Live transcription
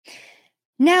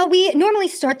Now, we normally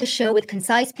start the show with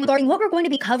concise regarding what we're going to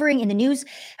be covering in the news.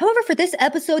 However, for this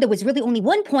episode, there was really only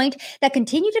one point that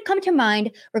continued to come to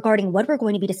mind regarding what we're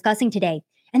going to be discussing today,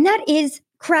 and that is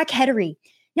crackheadery.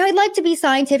 Now, I'd like to be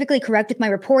scientifically correct with my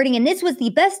reporting, and this was the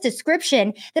best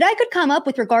description that I could come up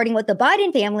with regarding what the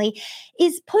Biden family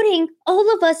is putting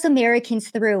all of us Americans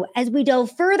through as we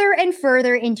delve further and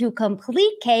further into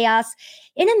complete chaos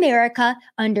in America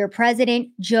under President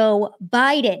Joe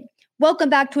Biden.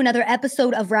 Welcome back to another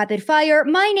episode of Rapid Fire.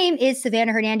 My name is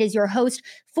Savannah Hernandez, your host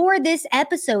for this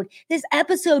episode. This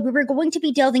episode where we're going to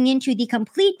be delving into the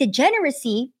complete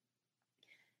degeneracy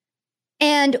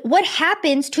and what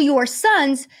happens to your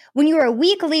sons when you're a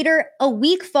weak leader, a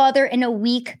weak father, and a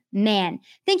weak man.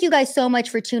 Thank you guys so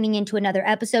much for tuning into another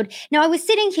episode. Now, I was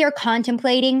sitting here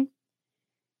contemplating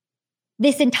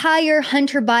this entire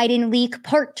Hunter Biden leak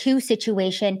part 2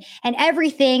 situation and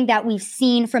everything that we've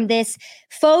seen from this.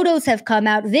 Photos have come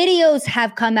out, videos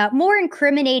have come out, more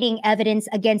incriminating evidence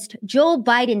against Joe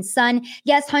Biden's son.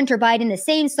 Yes, Hunter Biden, the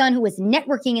same son who was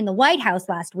networking in the White House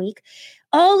last week.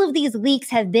 All of these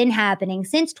leaks have been happening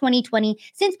since 2020,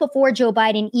 since before Joe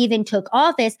Biden even took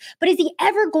office. But is he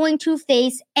ever going to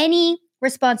face any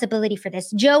responsibility for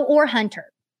this, Joe or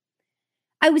Hunter?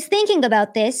 I was thinking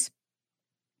about this,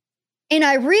 and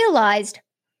I realized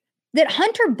that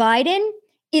Hunter Biden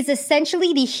is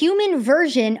essentially the human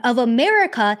version of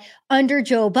America under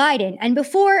Joe Biden. And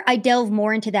before I delve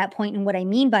more into that point and what I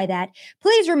mean by that,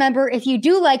 please remember, if you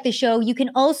do like the show, you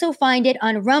can also find it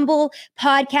on Rumble,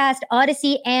 Podcast,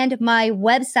 Odyssey, and my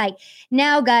website.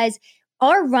 Now, guys,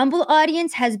 our Rumble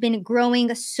audience has been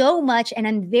growing so much, and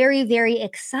I'm very, very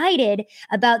excited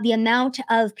about the amount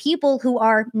of people who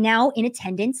are now in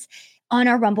attendance on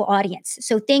our Rumble audience.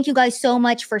 So thank you guys so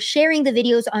much for sharing the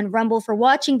videos on Rumble, for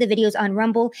watching the videos on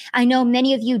Rumble. I know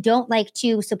many of you don't like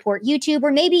to support YouTube or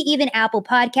maybe even Apple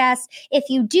Podcasts. If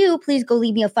you do, please go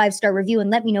leave me a 5-star review and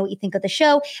let me know what you think of the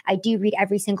show. I do read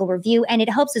every single review and it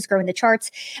helps us grow in the charts.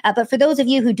 But for those of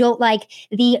you who don't like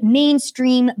the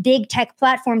mainstream big tech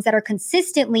platforms that are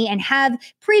consistently and have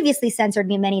previously censored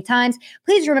me many times,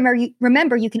 please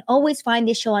remember you can always find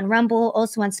this show on Rumble,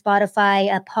 also on Spotify,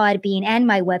 Podbean, and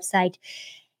my website.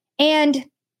 And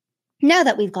now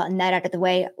that we've gotten that out of the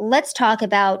way, let's talk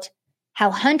about how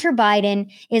Hunter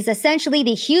Biden is essentially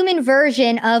the human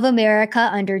version of America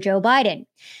under Joe Biden.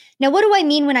 Now, what do I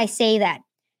mean when I say that?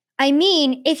 I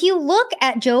mean, if you look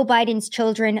at Joe Biden's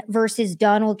children versus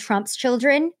Donald Trump's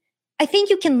children, I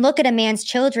think you can look at a man's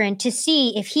children to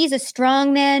see if he's a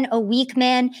strong man, a weak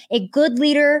man, a good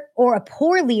leader, or a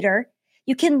poor leader.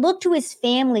 You can look to his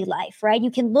family life, right? You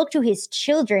can look to his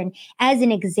children as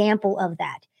an example of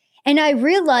that. And I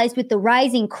realized with the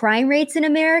rising crime rates in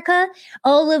America,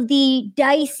 all of the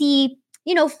dicey,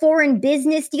 foreign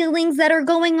business dealings that are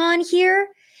going on here,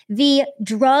 the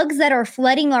drugs that are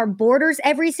flooding our borders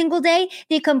every single day,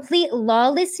 the complete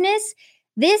lawlessness,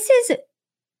 this is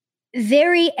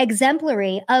very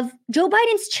exemplary of Joe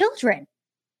Biden's children.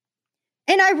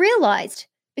 And I realized,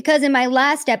 because in my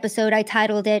last episode, I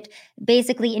titled it,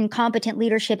 basically, incompetent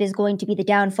leadership is going to be the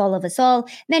downfall of us all.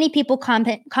 Many people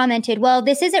commented, well,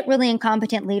 this isn't really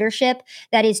incompetent leadership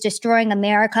that is destroying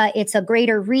America. It's a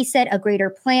greater reset, a greater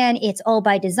plan. It's all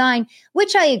by design,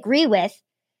 which I agree with.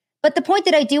 But the point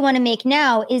that I do want to make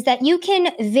now is that you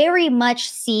can very much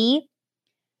see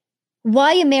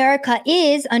why America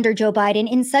is, under Joe Biden,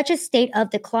 in such a state of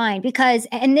decline.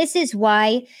 And this is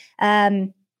why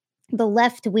the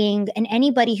left wing and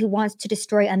anybody who wants to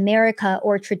destroy America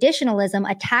or traditionalism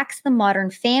attacks the modern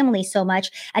family so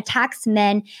much, attacks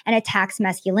men and attacks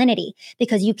masculinity,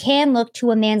 because you can look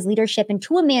to a man's leadership and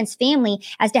to a man's family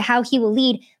as to how he will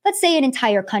lead, let's say, an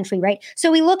entire country, right? So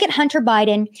we look at Hunter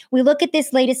Biden, we look at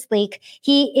this latest leak.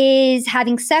 He is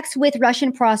having sex with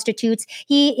Russian prostitutes.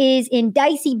 He is in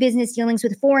dicey business dealings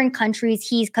with foreign countries.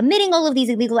 He's committing all of these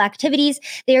illegal activities.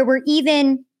 There were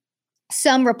even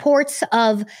some reports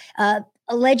of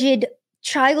alleged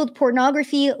child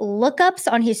pornography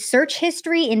lookups on his search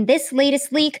history in this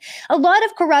latest leak. A lot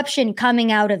of corruption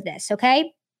coming out of this,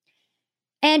 okay?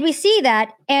 And we see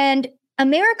that, and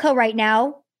America right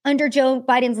now, under Joe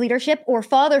Biden's leadership, or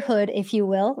fatherhood, if you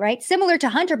will, right? Similar to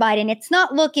Hunter Biden, it's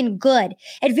not looking good.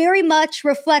 It very much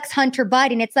reflects Hunter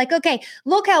Biden. It's like, okay,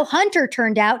 look how Hunter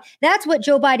turned out. That's what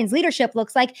Joe Biden's leadership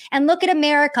looks like. And look at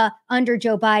America under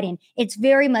Joe Biden. It's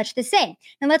very much the same.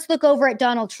 And let's look over at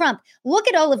Donald Trump. Look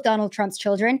at all of Donald Trump's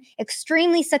children.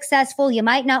 Extremely successful. You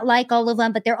might not like all of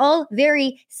them, but they're all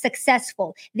very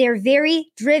successful. They're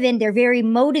very driven. They're very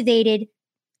motivated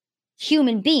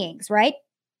human beings, right?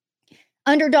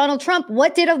 Under Donald Trump,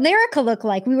 what did America look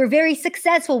like? We were very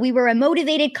successful. We were a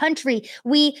motivated country.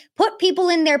 We put people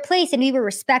in their place and we were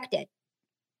respected.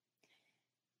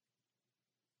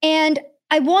 And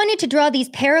I wanted to draw these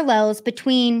parallels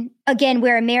between, again,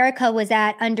 where America was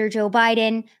at under Joe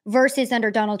Biden versus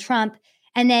under Donald Trump,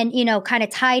 and then, kind of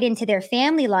tied into their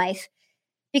family life,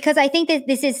 because I think that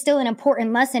this is still an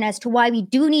important lesson as to why we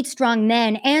do need strong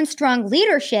men and strong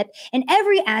leadership in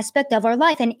every aspect of our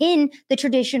life and in the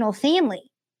traditional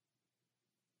family.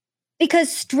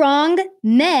 Because strong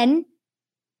men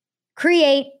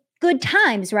create good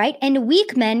times, right? And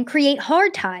weak men create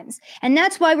hard times. And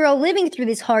that's why we're all living through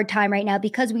this hard time right now,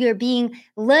 because we are being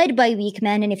led by weak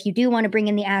men. And if you do want to bring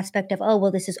in the aspect of,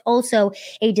 this is also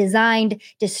a designed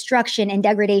destruction and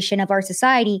degradation of our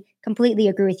society, completely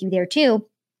agree with you there too.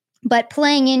 But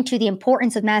playing into the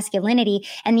importance of masculinity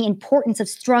and the importance of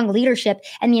strong leadership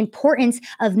and the importance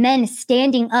of men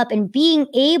standing up and being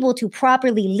able to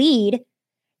properly lead,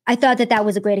 I thought that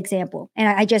was a great example. And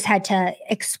I just had to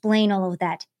explain all of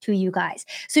that to you guys.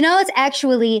 So now let's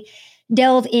actually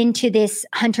delve into this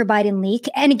Hunter Biden leak.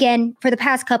 And again, for the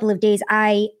past couple of days,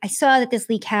 I saw that this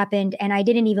leak happened and I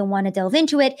didn't even want to delve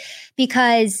into it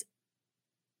because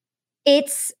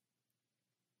it's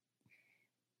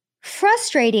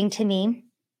frustrating to me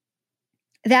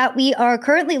that we are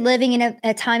currently living in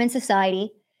a time in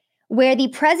society where the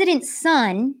president's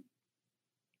son,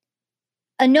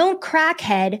 a known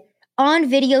crackhead, on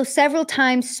video several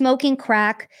times smoking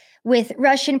crack with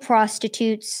Russian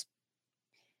prostitutes,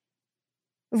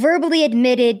 verbally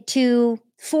admitted to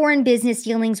foreign business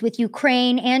dealings with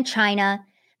Ukraine and China,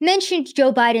 mentioned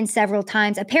Joe Biden several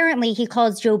times. Apparently, he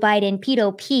calls Joe Biden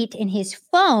Pedo Pete in his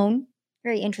phone.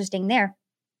 Very interesting there.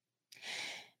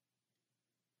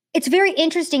 It's very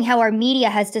interesting how our media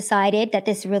has decided that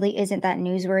this really isn't that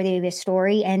newsworthy of a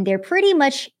story, and they're pretty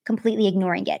much completely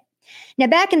ignoring it. Now,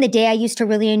 back in the day, I used to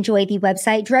really enjoy the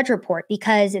website Drudge Report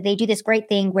because they do this great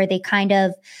thing where they kind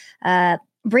of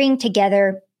bring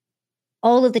together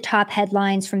all of the top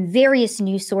headlines from various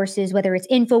news sources, whether it's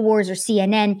InfoWars or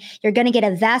CNN. You're going to get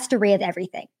a vast array of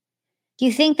everything. Do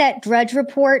you think that Drudge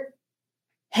Report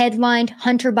headlined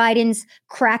Hunter Biden's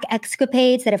crack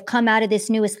escapades that have come out of this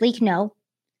newest leak? No.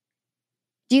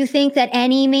 Do you think that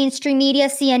any mainstream media,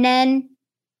 CNN,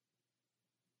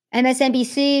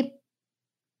 MSNBC,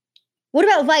 what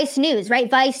about Vice News, right?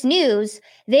 Vice News,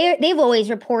 they've always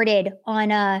reported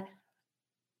on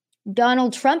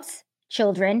Donald Trump's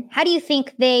children. How do you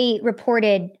think they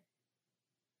reported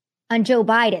on Joe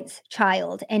Biden's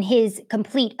child and his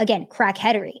complete, again,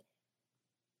 crackheadery?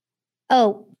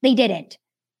 Oh, they didn't.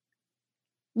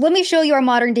 Let me show you our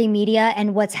modern day media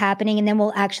and what's happening, and then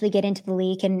we'll actually get into the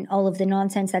leak and all of the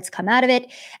nonsense that's come out of it.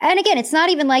 And again, it's not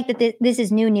even like that this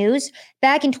is new news.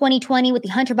 Back in 2020 with the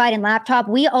Hunter Biden laptop,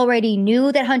 we already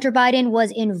knew that Hunter Biden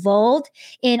was involved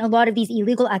in a lot of these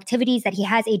illegal activities, that he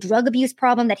has a drug abuse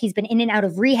problem, that he's been in and out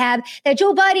of rehab, that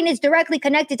Joe Biden is directly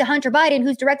connected to Hunter Biden,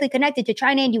 who's directly connected to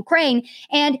China and Ukraine.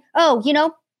 And,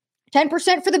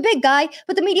 10% for the big guy,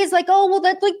 but the media is like,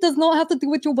 that does not have to do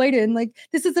with Joe Biden. Like,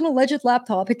 this is an alleged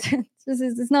laptop.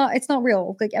 It's not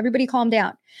real. Like, everybody calm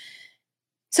down.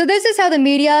 So this is how the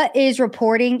media is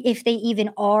reporting, if they even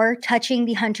are touching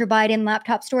the Hunter Biden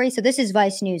laptop story. So this is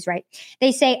Vice News, right?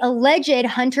 They say alleged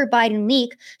Hunter Biden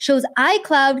leak shows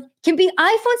iCloud can be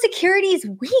iPhone security's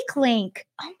weak link.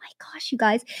 Oh my gosh, you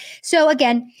guys. So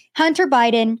again, Hunter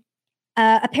Biden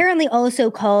apparently also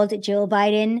called Jill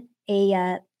Biden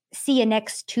a see you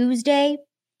next Tuesday.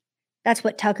 That's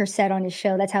what Tucker said on his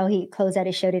show. That's how he closed out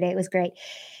his show today. It was great.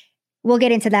 We'll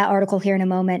get into that article here in a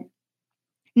moment.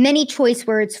 Many choice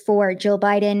words for Jill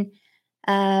Biden,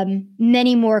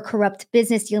 many more corrupt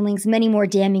business dealings, many more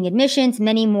damning admissions,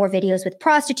 many more videos with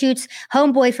prostitutes.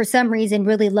 Homeboy, for some reason,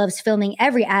 really loves filming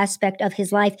every aspect of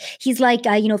his life. He's like,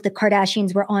 if the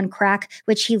Kardashians were on crack,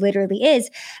 which he literally is.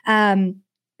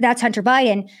 That's Hunter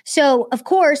Biden. So, of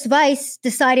course, Vice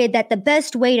decided that the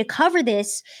best way to cover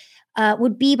this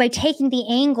would be by taking the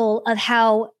angle of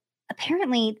how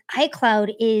apparently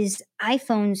iCloud is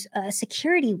iPhone's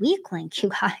security weak link, you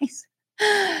guys.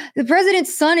 The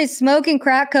president's son is smoking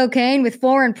crack cocaine with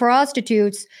foreign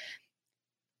prostitutes.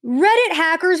 Reddit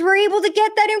hackers were able to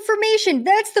get that information.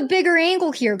 That's the bigger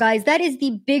angle here, guys. That is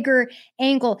the bigger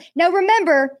angle. Now,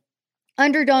 remember,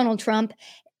 under Donald Trump,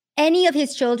 any of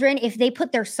his children, if they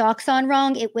put their socks on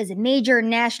wrong, it was major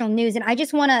national news. And I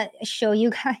just want to show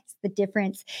you guys the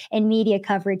difference in media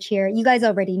coverage here. You guys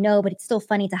already know, but it's still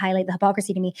funny to highlight the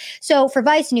hypocrisy to me. So for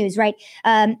Vice News, right?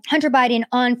 Hunter Biden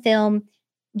on film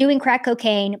doing crack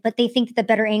cocaine, but they think that the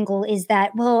better angle is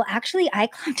that, well, actually,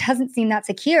 iCloud doesn't seem that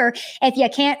secure. If you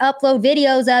can't upload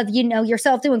videos of,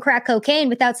 yourself doing crack cocaine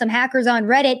without some hackers on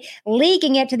Reddit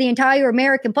leaking it to the entire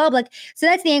American public. So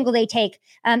that's the angle they take.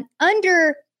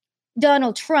 Under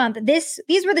Donald Trump, these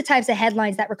were the types of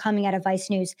headlines that were coming out of Vice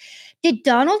News. Did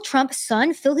Donald Trump's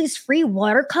son fill his free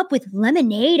water cup with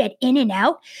lemonade at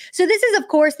In-N-Out? So this is, of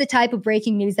course, the type of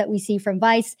breaking news that we see from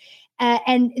Vice.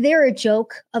 And they're a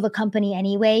joke of a company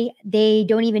anyway. They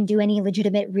don't even do any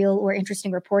legitimate, real, or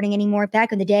interesting reporting anymore.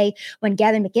 Back in the day when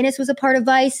Gavin McInnes was a part of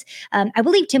Vice, I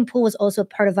believe Tim Pool was also a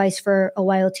part of Vice for a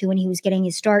while too when he was getting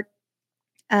his start.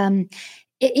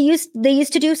 They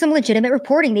used to do some legitimate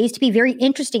reporting. They used to be very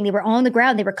interesting. They were on the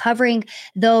ground. They were covering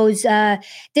those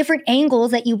different angles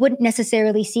that you wouldn't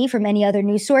necessarily see from any other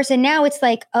news source. And now it's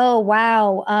like, oh,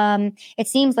 wow, it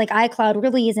seems like iCloud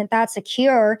really isn't that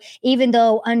secure, even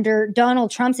though under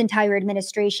Donald Trump's entire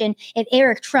administration, if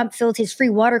Eric Trump filled his free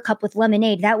water cup with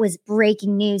lemonade, that was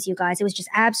breaking news, you guys. It was just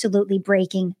absolutely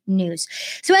breaking news.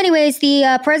 So anyways,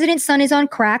 the president's son is on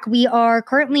crack. We are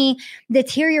currently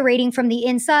deteriorating from the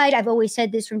inside. I've always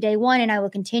said this from day one, and I will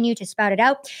continue to spout it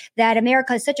out, that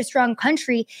America is such a strong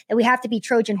country that we have to be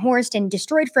Trojan horsed and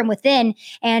destroyed from within.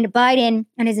 And Biden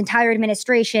and his entire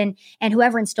administration and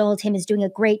whoever installed him is doing a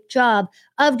great job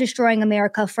of destroying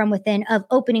America from within, of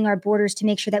opening our borders to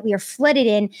make sure that we are flooded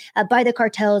in by the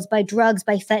cartels, by drugs,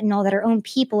 by fentanyl, that our own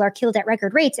people are killed at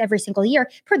record rates every single year,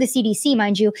 per the CDC,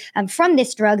 mind you, from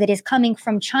this drug that is coming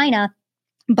from China,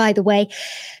 by the way.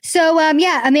 So,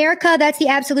 America, that's the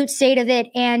absolute state of it.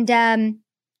 And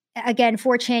again,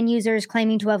 4chan users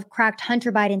claiming to have cracked Hunter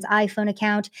Biden's iPhone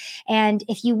account. And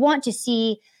if you want to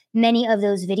see many of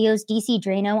those videos, DC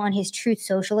Drano on his Truth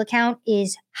Social account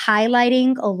is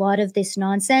highlighting a lot of this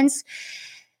nonsense.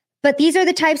 But these are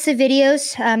the types of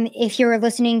videos, if you're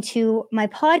listening to my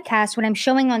podcast, what I'm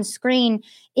showing on screen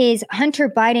is Hunter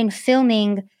Biden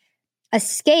filming a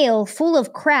scale full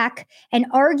of crack and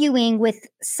arguing with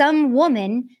some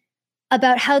woman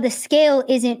about how the scale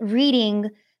isn't reading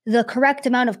the correct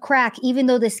amount of crack, even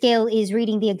though the scale is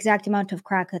reading the exact amount of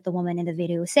crack that the woman in the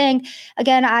video is saying.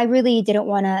 Again, I really didn't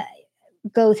want to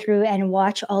go through and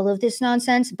watch all of this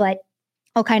nonsense, but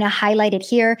I'll kind of highlight it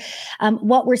here.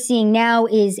 What we're seeing now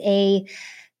is a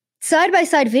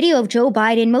side-by-side video of Joe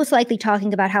Biden, most likely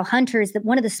talking about how Hunter is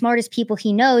one of the smartest people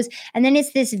he knows. And then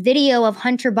it's this video of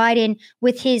Hunter Biden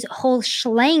with his whole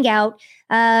schlang out,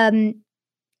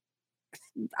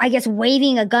 I guess,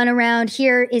 waving a gun around.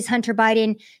 Here is Hunter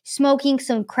Biden smoking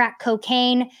some crack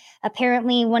cocaine,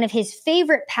 apparently one of his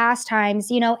favorite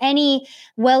pastimes. Any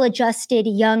well-adjusted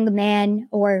young man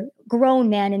or grown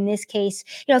man in this case,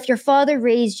 if your father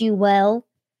raised you well,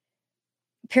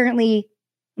 apparently,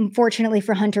 unfortunately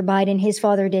for Hunter Biden, his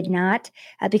father did not,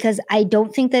 because I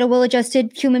don't think that a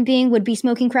well-adjusted human being would be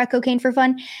smoking crack cocaine for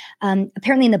fun.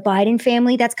 Apparently in the Biden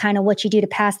family, that's kind of what you do to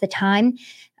pass the time.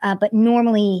 But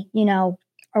normally,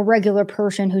 a regular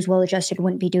person who's well-adjusted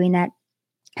wouldn't be doing that.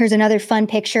 Here's another fun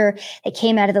picture that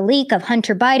came out of the leak of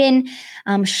Hunter Biden,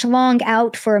 schlong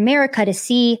out for America to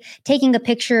see, taking a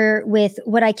picture with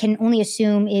what I can only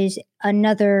assume is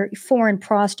another foreign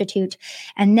prostitute.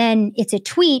 And then it's a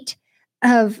tweet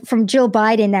from Joe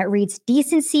Biden that reads,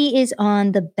 "Decency is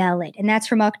on the ballot." And that's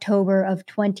from October of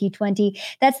 2020.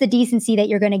 That's the decency that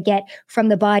you're going to get from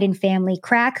the Biden family.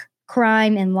 Crack,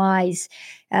 crime, and lies.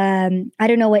 I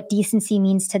don't know what decency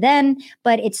means to them,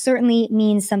 but it certainly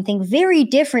means something very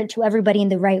different to everybody in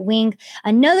the right wing.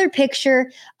 Another picture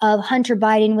of Hunter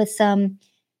Biden with some,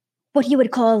 what he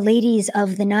would call ladies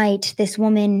of the night. This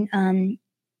woman,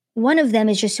 one of them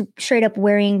is just straight up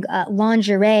wearing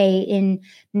lingerie in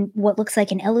what looks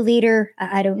like an elevator.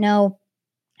 I don't know.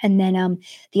 And then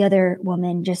the other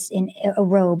woman just in a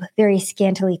robe, very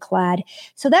scantily clad.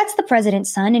 So that's the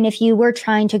president's son. And if you were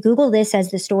trying to Google this as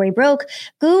the story broke,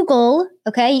 Google,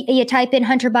 okay, you type in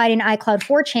Hunter Biden iCloud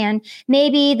 4chan,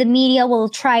 maybe the media will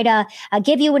try to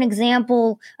give you an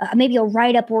example, maybe a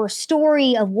write-up or a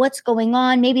story of what's going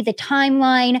on, maybe the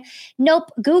timeline.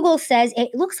 Nope, Google says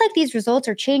it looks like these results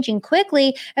are changing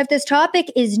quickly. If this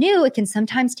topic is new, it can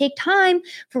sometimes take time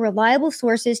for reliable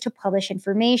sources to publish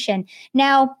information.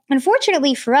 Now,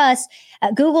 unfortunately for us,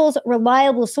 Google's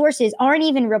reliable sources aren't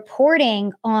even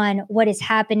reporting on what is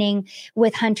happening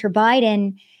with Hunter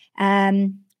Biden,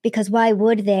 because why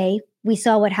would they? We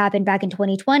saw what happened back in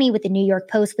 2020 with the New York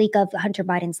Post leak of Hunter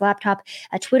Biden's laptop.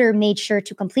 Twitter made sure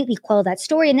to completely quell that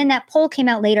story. And then that poll came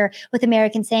out later with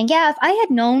Americans saying, yeah, if I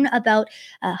had known about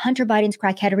Hunter Biden's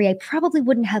crackheadery, I probably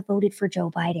wouldn't have voted for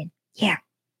Joe Biden. Yeah.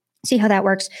 See how that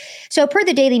works. So per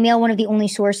the Daily Mail, one of the only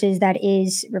sources that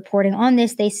is reporting on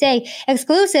this, they say,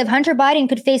 exclusive, Hunter Biden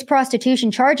could face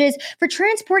prostitution charges for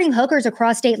transporting hookers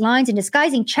across state lines and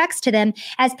disguising checks to them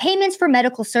as payments for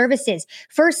medical services.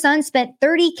 First son spent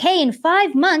 $30K in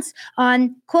 5 months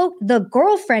on, quote, the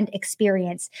girlfriend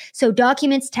experience. So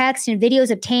documents, texts, and videos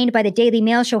obtained by the Daily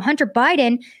Mail show Hunter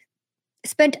Biden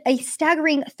spent a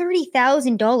staggering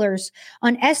 $30,000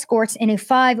 on escorts in a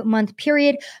 5-month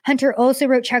period. Hunter also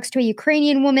wrote checks to a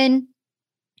Ukrainian woman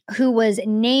who was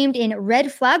named in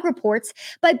red flag reports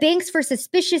by banks for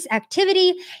suspicious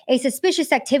activity. A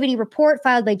suspicious activity report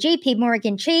filed by JP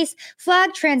Morgan Chase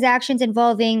flagged transactions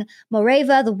involving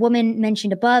Moreva, the woman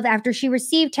mentioned above, after she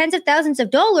received tens of thousands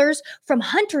of dollars from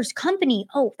Hunter's company.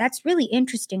 Oh, that's really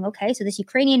interesting. Okay, so this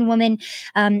Ukrainian woman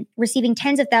receiving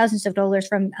tens of thousands of dollars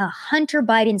from Hunter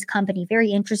Biden's company.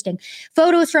 Very interesting.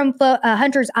 Photos from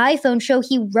Hunter's iPhone show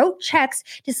he wrote checks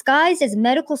disguised as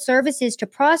medical services to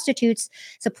prostitutes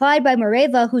supplied by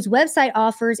Moreva, whose website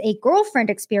offers a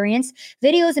girlfriend experience.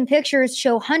 Videos and pictures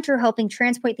show Hunter helping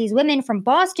transport these women from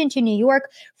Boston to New York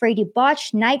for a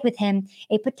debauched night with him,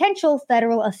 a potential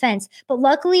federal offense. But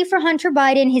luckily for Hunter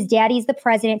Biden, his daddy's the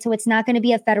president, so it's not going to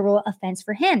be a federal offense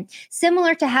for him.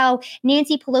 Similar to how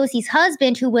Nancy Pelosi's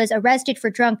husband, who was arrested for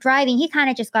drunk driving, he kind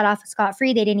of just got off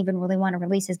scot-free. They didn't even really want to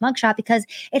release his mugshot because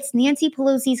it's Nancy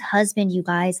Pelosi's husband, you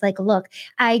guys. Like, look,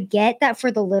 I get that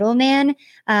for the little man,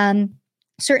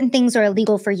 certain things are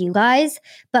illegal for you guys,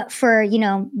 but for,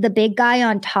 the big guy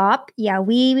on top, yeah,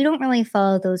 we don't really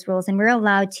follow those rules, and we're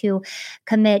allowed to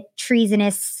commit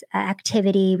treasonous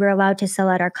activity. We're allowed to sell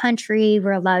out our country.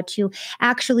 We're allowed to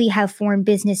actually have foreign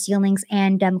business dealings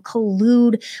and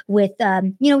collude with,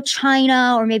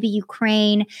 China or maybe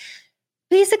Ukraine.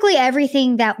 Basically,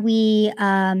 everything that we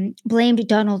blamed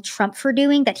Donald Trump for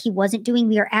doing that he wasn't doing,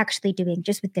 we are actually doing,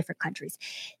 just with different countries.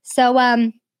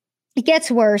 So, it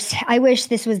gets worse. I wish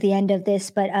this was the end of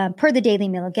this, but per the Daily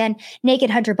Mail again, naked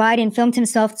Hunter Biden filmed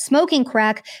himself smoking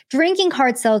crack, drinking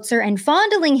hard seltzer, and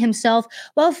fondling himself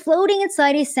while floating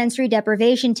inside a sensory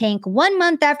deprivation tank 1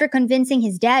 month after convincing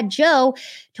his dad, Joe,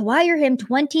 to wire him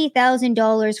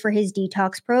 $20,000 for his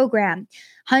detox program.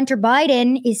 Hunter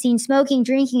Biden is seen smoking,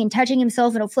 drinking, and touching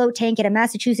himself in a float tank at a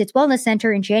Massachusetts wellness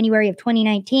center in January of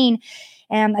 2019.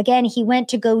 Again, he went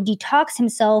to go detox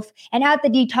himself, and at the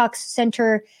detox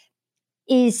center,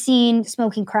 is seen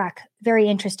smoking crack. Very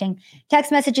interesting.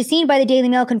 Text messages seen by the Daily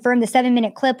Mail confirm the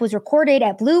 7-minute clip was recorded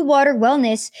at Blue Water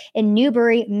Wellness in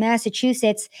Newbury,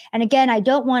 Massachusetts. And again, I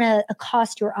don't want to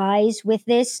accost your eyes with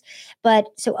this, but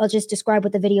so I'll just describe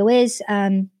what the video is.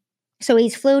 So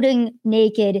he's floating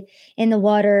naked in the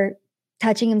water,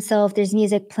 touching himself. There's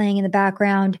music playing in the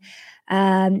background.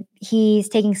 He's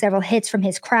taking several hits from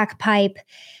his crack pipe.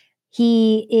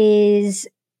 He is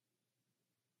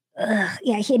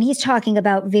he's talking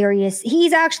about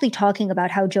he's actually talking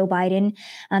about how Joe Biden,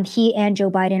 he and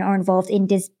Joe Biden are involved in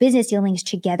business dealings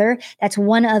together. That's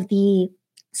one of the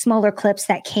smaller clips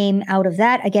that came out of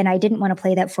that. Again, I didn't want to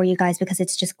play that for you guys because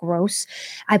it's just gross.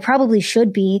 I probably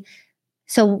should be,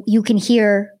 so you can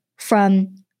hear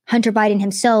from Hunter Biden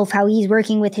himself how he's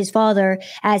working with his father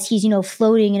as he's,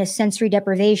 floating in a sensory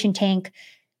deprivation tank,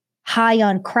 high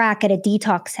on crack at a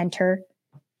detox center.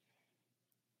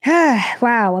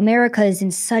 Wow, America is in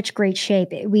such great shape.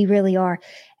 We really are.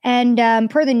 And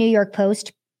per the New York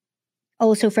Post,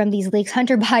 also from these leaks,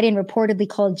 Hunter Biden reportedly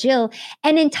called Jill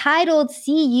an entitled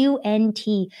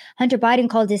cunt. Hunter Biden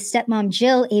called his stepmom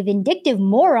Jill a vindictive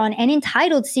moron and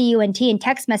entitled cunt in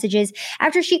text messages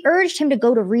after she urged him to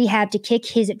go to rehab to kick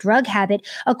his drug habit,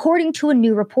 according to a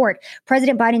new report.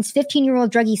 President Biden's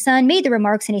 15-year-old druggy son made the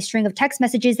remarks in a string of text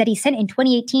messages that he sent in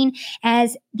 2018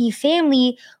 as the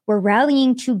family were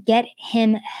rallying to get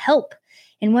him help.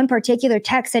 In one particular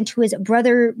text sent to his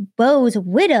brother Beau's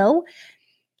widow,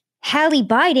 Hallie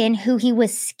Biden, who he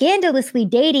was scandalously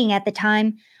dating at the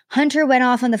time, Hunter went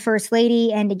off on the first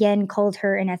lady and again called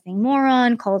her an effing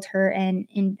moron, called her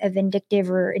a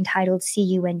vindictive or entitled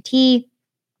cunt.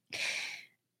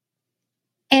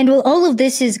 And while all of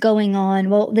this is going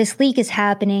on, this leak is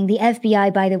happening. The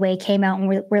FBI, by the way, came out and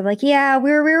we're like, yeah,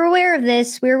 we're aware of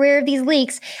this. We're aware of these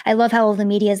leaks. I love how all the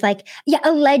media is like, yeah,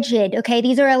 alleged. Okay,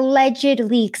 these are alleged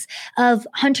leaks of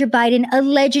Hunter Biden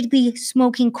allegedly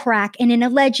smoking crack in an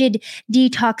alleged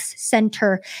detox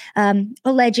center.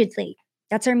 Allegedly.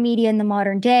 That's our media in the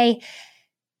modern day.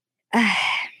 I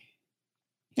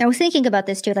was thinking about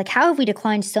this too. Like, how have we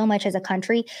declined so much as a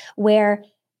country where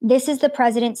this is the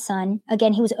president's son.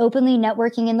 Again, he was openly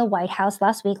networking in the White House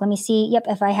last week. Let me see. Yep,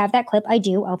 if I have that clip, I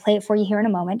do. I'll play it for you here in a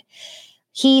moment.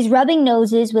 He's rubbing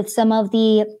noses with some of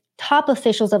the top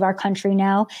officials of our country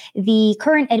now, the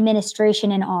current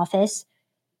administration in office.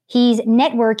 He's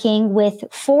networking with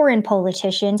foreign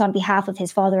politicians on behalf of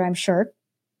his father, I'm sure.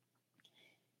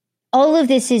 All of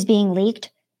this is being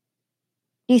leaked.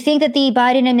 Do you think that the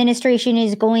Biden administration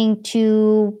is going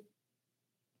to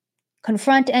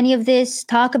confront any of this,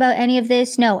 talk about any of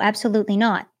this? No, absolutely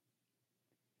not.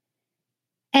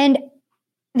 And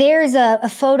there's a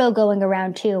photo going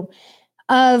around too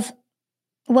of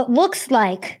what looks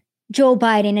like Joe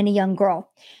Biden and a young girl.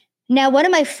 Now, one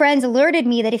of my friends alerted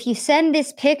me that if you send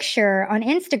this picture on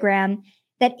Instagram,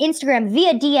 that Instagram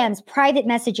via DMs, private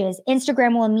messages,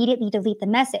 Instagram will immediately delete the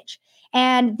message.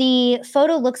 And the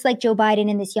photo looks like Joe Biden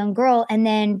and this young girl. And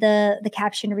then the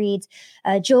caption reads,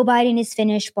 Joe Biden is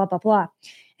finished, blah, blah, blah.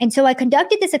 And so I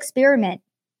conducted this experiment.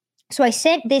 So I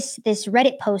sent this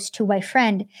Reddit post to my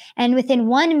friend, and within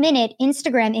 1 minute,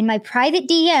 Instagram in my private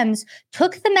DMs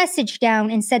took the message down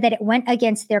and said that it went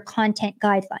against their content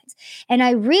guidelines. And I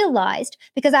realized,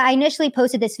 because I initially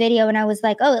posted this video and I was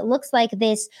like, oh, it looks like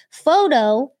this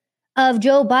photo of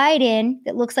Joe Biden,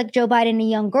 that looks like Joe Biden and a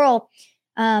young girl.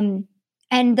 And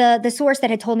the source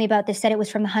that had told me about this said it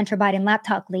was from the Hunter Biden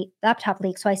laptop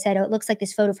leak. So I said, oh, it looks like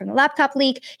this photo from the laptop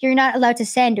leak. You're not allowed to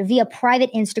send via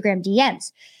private Instagram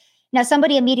DMs. Now,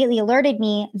 somebody immediately alerted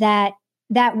me that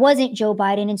that wasn't Joe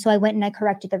Biden. And so I went and I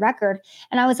corrected the record.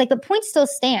 And I was like, the point still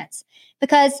stands.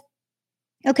 Because,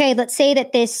 okay, let's say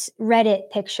that this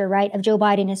Reddit picture, right, of Joe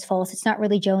Biden is false. It's not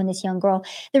really Joe and this young girl.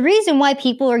 The reason why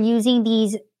people are using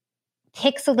these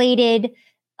pixelated,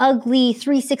 ugly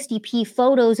 360p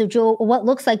photos of what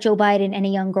looks like Joe Biden and a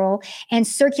young girl and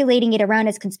circulating it around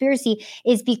as conspiracy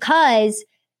is because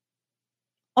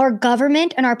our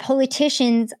government and our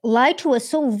politicians lie to us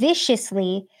so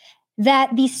viciously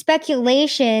that these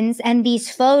speculations and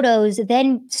these photos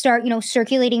then start,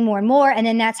 circulating more and more. And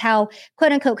then that's how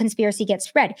quote unquote conspiracy gets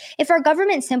spread. If our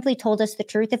government simply told us the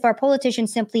truth, if our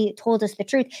politicians simply told us the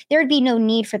truth, there would be no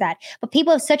need for that. But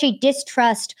people have such a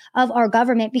distrust of our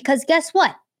government because guess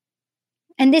what?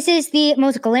 And this is the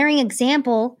most glaring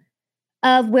example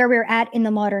of where we're at in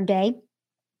the modern day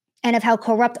and of how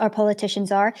corrupt our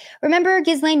politicians are. Remember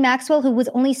Ghislaine Maxwell, who was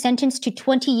only sentenced to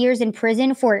 20 years in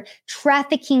prison for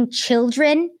trafficking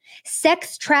children,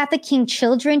 sex trafficking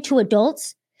children to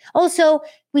adults? Also,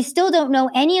 we still don't know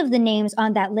any of the names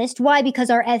on that list. Why? Because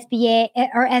our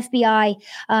FBI,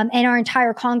 and our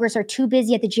entire Congress are too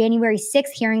busy at the January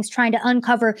 6th hearings trying to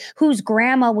uncover whose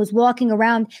grandma was walking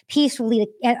around peacefully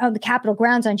on the Capitol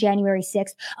grounds on January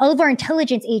 6th. All of our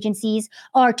intelligence agencies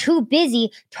are too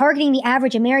busy targeting the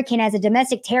average American as a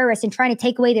domestic terrorist and trying to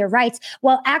take away their rights,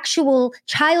 while actual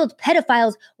child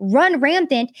pedophiles run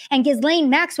rampant. And Ghislaine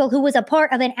Maxwell, who was a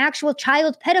part of an actual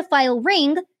child pedophile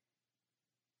ring,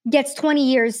 gets 20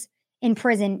 years in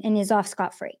prison and is off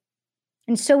scot-free.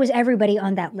 And so is everybody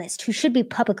on that list who should be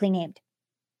publicly named.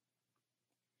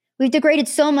 We've degraded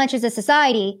so much as a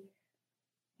society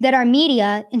that our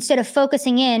media, instead of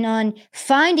focusing in on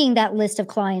finding that list of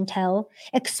clientele,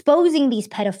 exposing these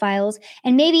pedophiles,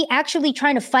 and maybe actually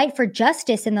trying to fight for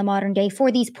justice in the modern day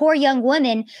for these poor young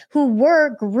women who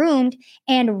were groomed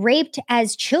and raped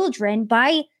as children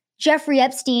by Jeffrey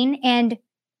Epstein and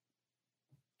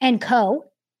co.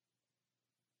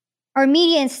 Our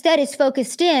media instead is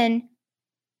focused in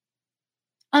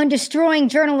on destroying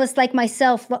journalists like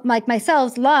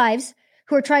myself's lives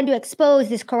who are trying to expose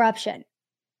this corruption.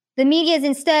 The media is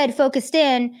instead focused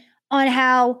in on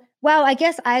how, wow, I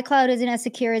guess iCloud isn't as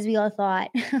secure as we all thought.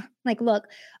 Like, look,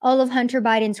 all of Hunter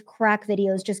Biden's crack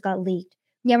videos just got leaked.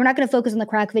 Yeah, we're not going to focus on the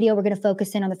crack video. We're going to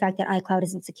focus in on the fact that iCloud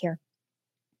isn't secure.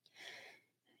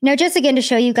 Now, just again to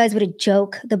show you guys what a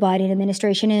joke the Biden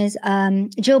administration is,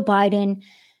 Joe Biden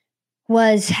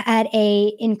was at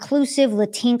a inclusive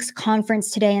Latinx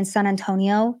conference today in San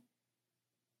Antonio.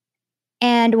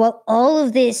 And while all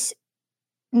of this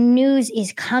news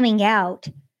is coming out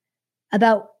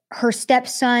about her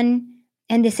stepson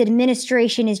and this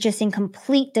administration is just in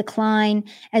complete decline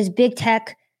as big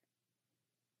tech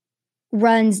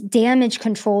runs damage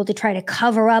control to try to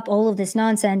cover up all of this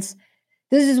nonsense,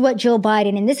 this is what Joe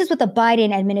Biden and this is what the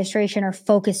Biden administration are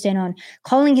focused in on,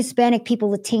 calling Hispanic people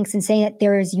Latinx and saying that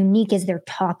they're as unique as their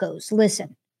tacos.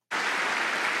 Listen.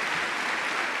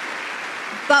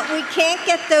 But we can't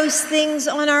get those things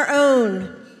on our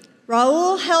own.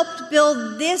 Raul helped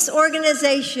build this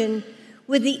organization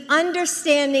with the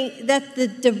understanding that the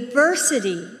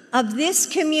diversity of this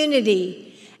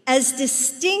community, as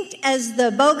distinct as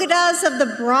the Bogotas of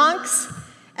the Bronx,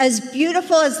 as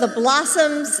beautiful as the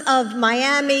blossoms of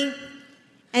Miami,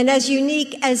 and as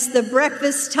unique as the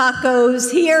breakfast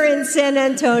tacos here in San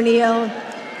Antonio,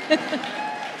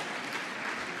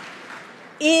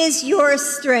 is your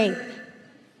strength.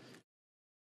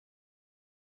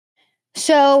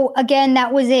 So again,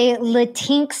 that was a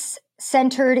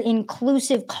Latinx-centered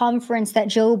inclusive conference that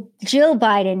Jill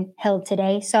Biden held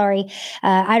today. Sorry,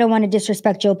 I don't want to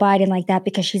disrespect Joe Biden like that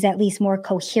because she's at least more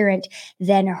coherent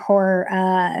than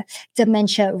her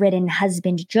dementia-ridden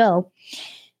husband, Joe.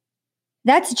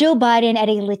 That's Jill Biden at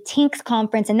a Latinx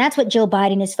conference, and that's what Jill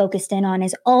Biden is focused in on,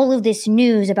 is all of this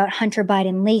news about Hunter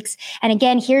Biden leaks. And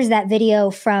again, here's that video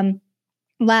from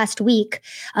last week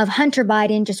of Hunter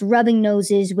Biden just rubbing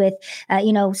noses with,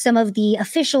 some of the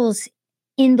officials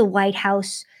in the White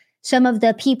House, some of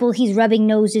the people he's rubbing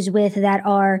noses with that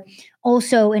are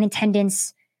also in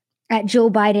attendance at Joe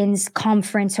Biden's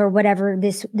conference or whatever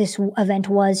this event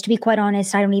was. To be quite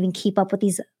honest, I don't even keep up with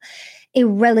these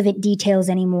irrelevant details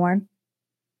anymore.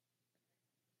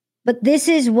 But this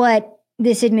is what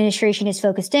this administration is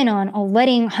focused in on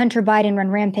letting Hunter Biden run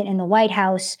rampant in the White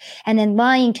House and then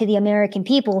lying to the American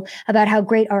people about how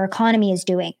great our economy is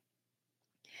doing.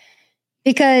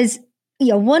 Because,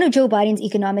 one of Joe Biden's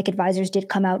economic advisors did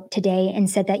come out today and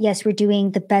said that, yes, we're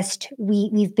doing the best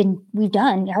we've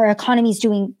done. Our economy is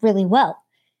doing really well.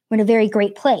 We're in a very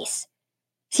great place.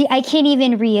 See, I can't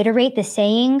even reiterate the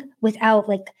saying without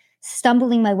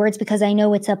stumbling my words because I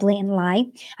know it's a blatant lie.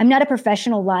 I'm not a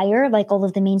professional liar like all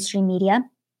of the mainstream media,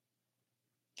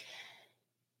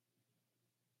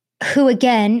 who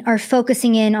again are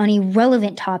focusing in on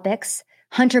irrelevant topics.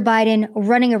 Hunter Biden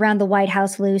running around the White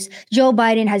House loose. Joe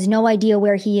Biden has no idea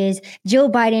where he is. Joe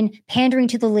Biden pandering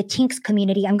to the Latinx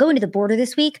community. I'm going to the border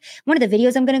this week. One of the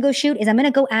videos I'm going to go shoot is I'm going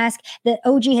to go ask the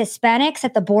OG Hispanics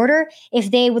at the border if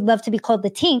they would love to be called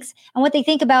Latinx and what they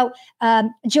think about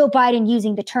Joe Biden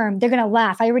using the term. They're going to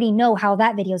laugh. I already know how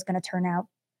that video is going to turn out.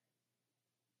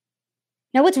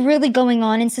 Now, what's really going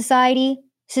on in society?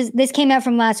 This came out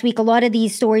from last week. A lot of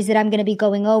these stories that I'm going to be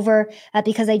going over,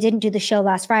 because I didn't do the show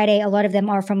last Friday, a lot of them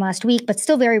are from last week, but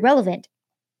still very relevant.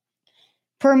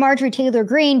 Per Marjorie Taylor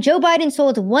Greene, Joe Biden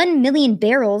sold 1 million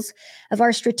barrels of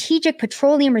our strategic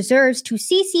petroleum reserves to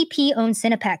CCP-owned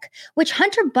Sinopec, which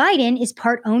Hunter Biden is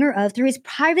part owner of through his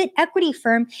private equity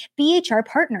firm, BHR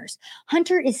Partners.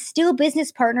 Hunter is still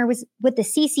business partner with the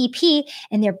CCP,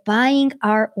 and they're buying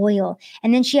our oil.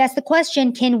 And then she asked the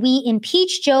question, can we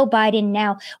impeach Joe Biden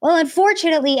now? Well,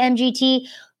 unfortunately, MTG,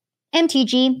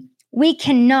 we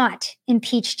cannot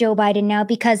impeach Joe Biden now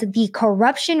because the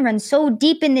corruption runs so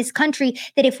deep in this country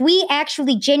that if we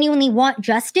actually genuinely want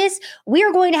justice, we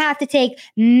are going to have to take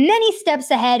many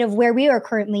steps ahead of where we are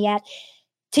currently at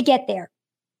to get there.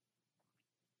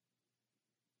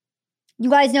 You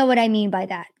guys know what I mean by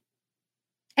that.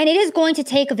 And it is going to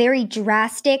take a very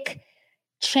drastic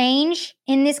change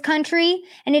in this country,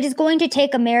 and it is going to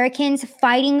take Americans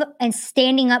fighting and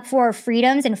standing up for our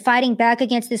freedoms and fighting back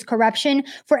against this corruption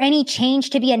for any change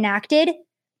to be enacted.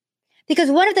 Because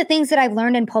one of the things that I've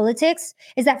learned in politics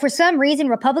is that for some reason,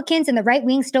 Republicans and the right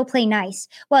wing still play nice,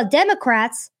 while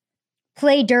Democrats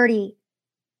play dirty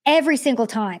every single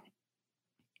time.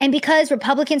 And because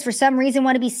Republicans, for some reason,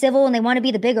 want to be civil and they want to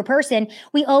be the bigger person,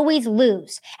 we always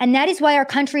lose. And that is why our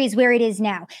country is where it is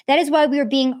now. That is why we are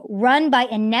being run by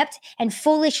inept and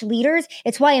foolish leaders.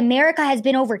 It's why America has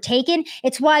been overtaken.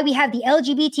 It's why we have the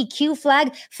LGBTQ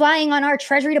flag flying on our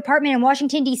Treasury Department in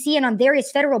Washington, D.C. and on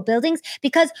various federal buildings,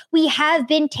 because we have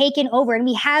been taken over and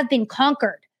we have been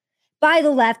conquered by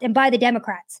the left and by the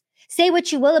Democrats. Say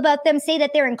what you will about them, say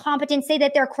that they're incompetent, say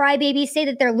that they're crybabies, say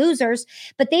that they're losers,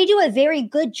 but they do a very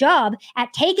good job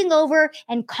at taking over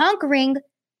and conquering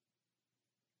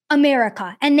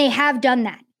America, and they have done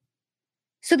that.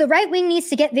 So the right wing needs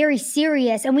to get very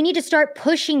serious, and we need to start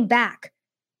pushing back.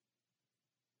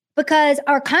 Because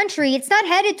our country, it's not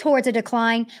headed towards a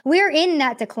decline. We're in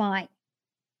that decline.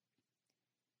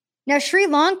 Now, Sri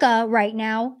Lanka right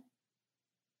now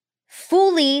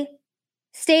fully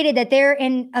stated that they're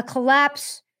in a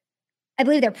collapse. I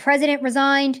believe their president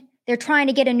resigned. They're trying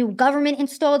to get a new government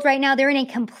installed right now. They're in a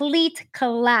complete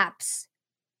collapse.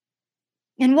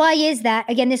 And why is that?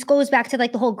 Again, this goes back to the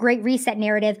whole Great Reset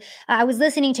narrative. I was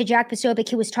listening to Jack Posobiec.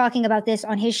 He was talking about this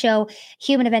on his show,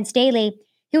 Human Events Daily.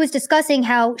 He was discussing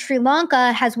how Sri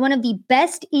Lanka has one of the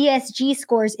best ESG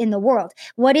scores in the world.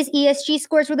 What is ESG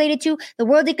scores related to? The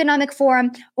World Economic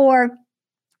Forum, or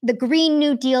the Green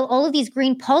New Deal, all of these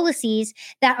green policies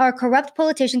that our corrupt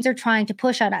politicians are trying to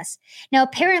push on us. Now,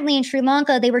 apparently in Sri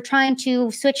Lanka, they were trying to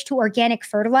switch to organic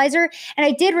fertilizer. And I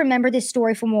did remember this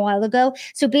story from a while ago.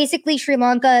 So basically, Sri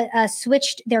Lanka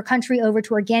switched their country over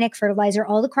to organic fertilizer.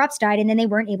 All the crops died, and then they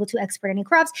weren't able to export any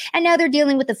crops. And now they're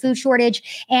dealing with the food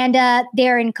shortage, and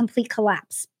they're in complete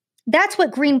collapse. That's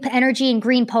what green energy and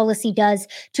green policy does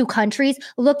to countries.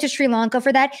 Look to Sri Lanka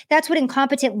for that. That's what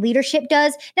incompetent leadership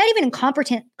does. Not even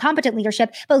competent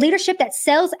leadership, but leadership that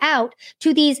sells out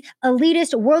to these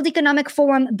elitist World Economic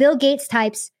Forum, Bill Gates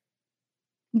types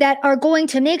that are going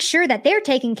to make sure that they're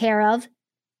taken care of,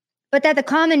 but that the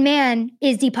common man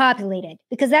is depopulated,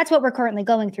 because that's what we're currently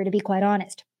going through, to be quite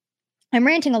honest. I'm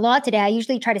ranting a lot today. I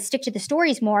usually try to stick to the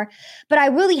stories more, but I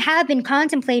really have been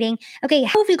contemplating, okay,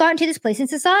 how have we gotten to this place in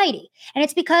society? And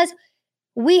it's because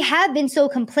we have been so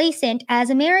complacent as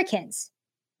Americans.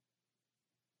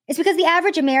 It's because the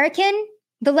average American,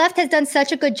 the left has done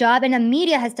such a good job, and the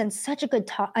media has done such a good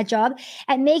job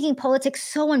at making politics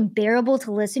so unbearable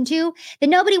to listen to that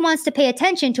nobody wants to pay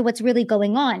attention to what's really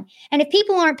going on. And if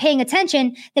people aren't paying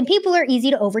attention, then people are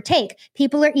easy to overtake.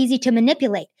 People are easy to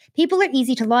manipulate. People are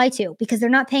easy to lie to because they're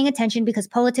not paying attention, because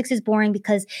politics is boring,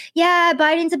 because, yeah,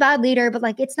 Biden's a bad leader, but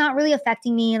like, it's not really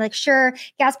affecting me. Like, sure,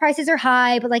 gas prices are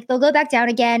high, but like, they'll go back down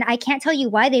again. I can't tell you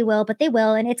why they will, but they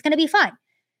will, and it's going to be fine.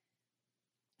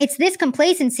 It's this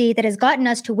complacency that has gotten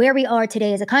us to where we are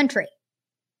today as a country.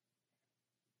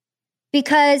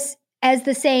 Because, as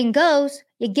the saying goes,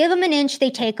 you give them an inch,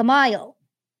 they take a mile.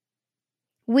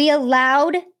 We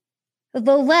allowed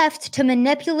the left to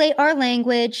manipulate our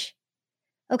language.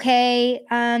 Okay,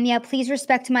 please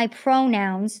respect my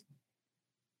pronouns.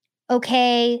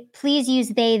 Okay, please use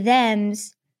they,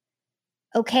 thems.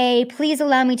 Okay, please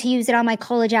allow me to use it on my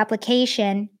college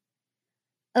application.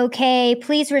 Okay,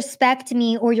 please respect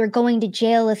me or you're going to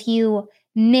jail if you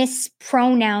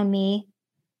mispronoun me.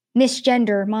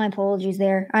 Misgender, my apologies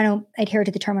there. I don't adhere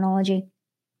to the terminology.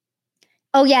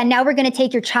 Oh yeah, now we're going to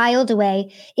take your child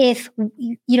away if,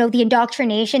 the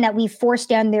indoctrination that we forced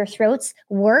down their throats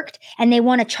worked and they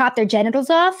want to chop their genitals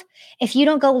off. If you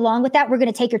don't go along with that, we're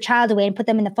going to take your child away and put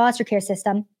them in the foster care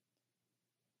system.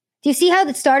 Do you see how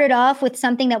that started off with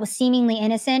something that was seemingly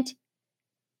innocent?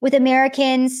 With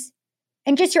Americans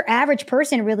and just your average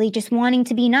person really just wanting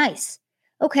to be nice.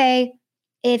 Okay,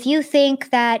 if you think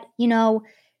that,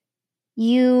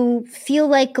 you feel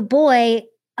like a boy,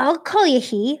 I'll call you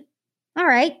he. All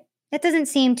right, that doesn't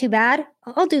seem too bad.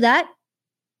 I'll do that.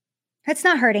 That's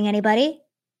not hurting anybody.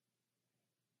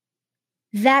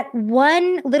 That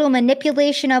one little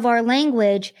manipulation of our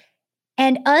language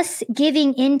and us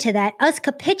giving into that, us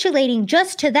capitulating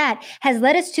just to that, has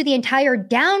led us to the entire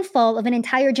downfall of an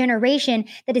entire generation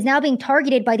that is now being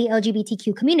targeted by the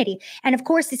LGBTQ community. And of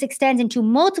course, this extends into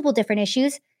multiple different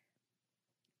issues,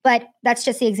 but that's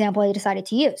just the example I decided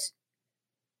to use.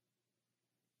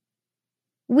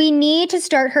 We need to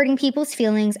start hurting people's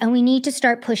feelings, and we need to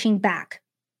start pushing back.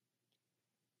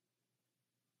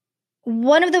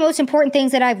 One of the most important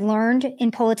things that I've learned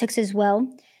in politics as well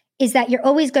is that you're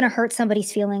always going to hurt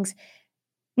somebody's feelings.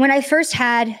 When I first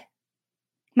had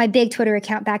my big Twitter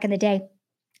account back in the day,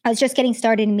 I was just getting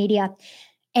started in media.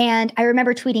 And I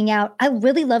remember tweeting out, I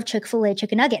really love Chick-fil-A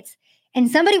chicken nuggets.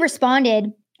 And somebody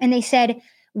responded and they said,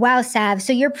 wow, Sav,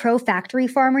 so you're pro-factory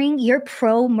farming, you're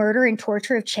pro-murder and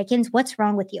torture of chickens. What's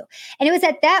wrong with you? And it was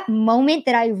at that moment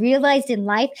that I realized in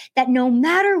life that no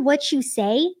matter what you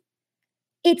say,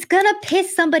 it's going to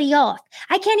piss somebody off.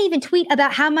 I can't even tweet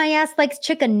about how my ass likes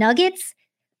chicken nuggets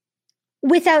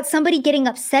without somebody getting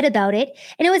upset about it.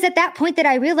 And it was at that point that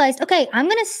I realized, okay, I'm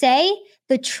going to say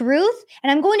the truth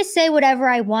and I'm going to say whatever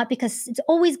I want because it's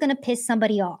always going to piss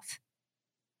somebody off.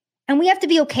 And we have to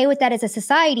be okay with that as a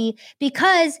society,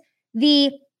 because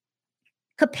the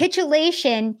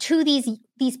capitulation to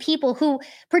these people who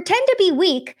pretend to be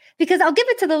weak, because I'll give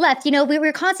it to the left,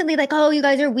 we're constantly like, oh, you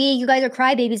guys are weak, you guys are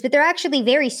crybabies, but they're actually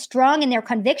very strong in their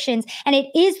convictions. And it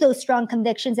is those strong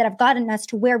convictions that have gotten us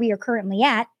to where we are currently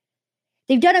at.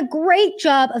 They've done a great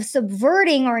job of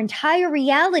subverting our entire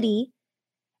reality.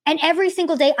 And every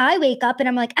single day I wake up and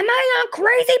I'm like, am I on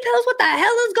crazy pills? What the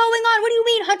hell is going on? What do you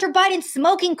mean Hunter Biden's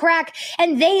smoking crack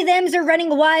and they, thems are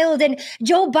running wild, and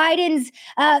Joe Biden's,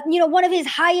 one of his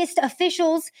highest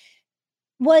officials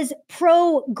was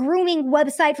pro-grooming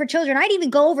website for children. I'd even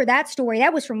go over that story.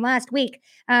 That was from last week.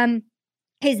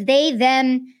 His they,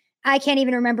 them, I can't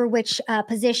even remember which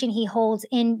position he holds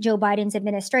in Joe Biden's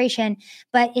administration,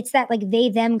 but it's that like they,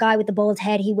 them guy with the bald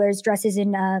head. He wears dresses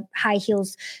and high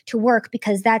heels to work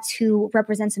because that's who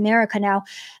represents America now.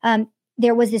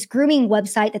 There was this grooming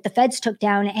website that the feds took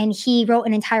down, and he wrote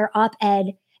an entire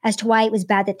op-ed as to why it was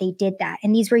bad that they did that.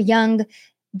 And these were young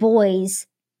boys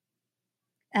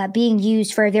being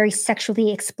used for a very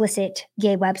sexually explicit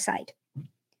gay website.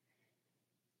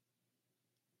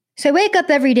 So I wake up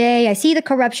every day, I see the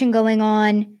corruption going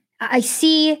on. I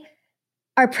see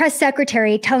our press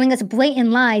secretary telling us blatant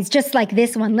lies just like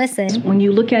this one. Listen. When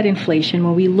you look at inflation,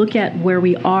 when we look at where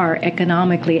we are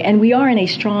economically, and we are in a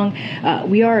strong,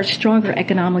 we are stronger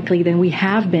economically than we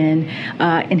have been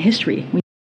in history.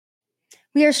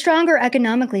 We are stronger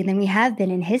economically than we have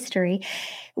been in history.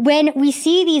 When we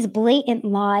see these blatant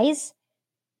lies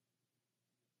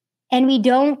and we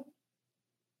don't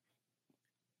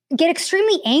get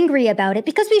extremely angry about it,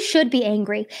 because we should be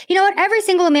angry. You know what? Every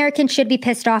single American should be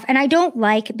pissed off. And I don't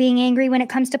like being angry when it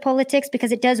comes to politics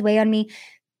because it does weigh on me.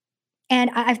 And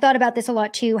I've thought about this a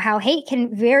lot too, how hate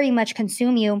can very much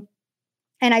consume you.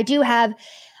 And I do have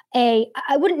I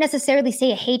wouldn't necessarily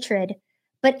say a hatred,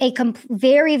 but a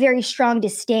very, very strong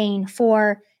disdain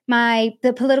for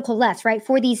the political left, right?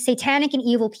 For these satanic and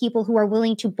evil people who are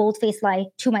willing to boldface lie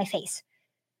to my face.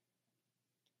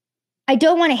 I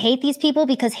don't want to hate these people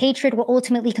because hatred will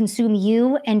ultimately consume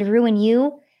you and ruin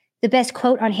you. The best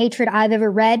quote on hatred I've ever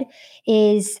read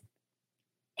is,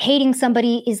 hating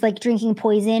somebody is like drinking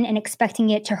poison and expecting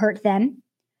it to hurt them.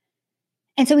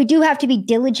 And so we do have to be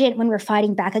diligent when we're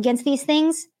fighting back against these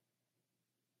things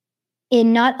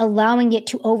in not allowing it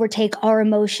to overtake our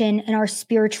emotion and our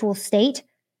spiritual state.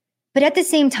 But at the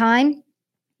same time,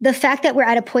 the fact that we're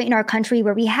at a point in our country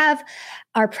where we have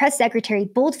our press secretary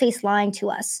boldface lying to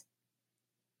us,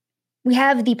 we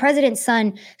have the president's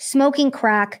son smoking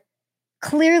crack,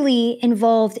 clearly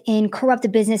involved in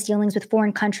corrupt business dealings with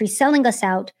foreign countries, selling us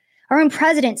out, our own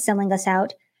president selling us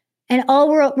out. And all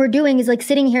we're doing is like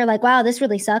sitting here like, wow, this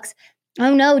really sucks.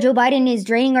 Oh no, Joe Biden is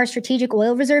draining our strategic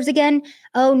oil reserves again.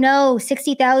 Oh no,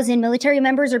 60,000 military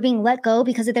members are being let go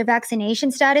because of their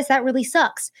vaccination status. That really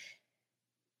sucks.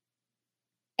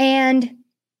 And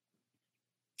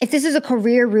if this is a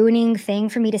career ruining thing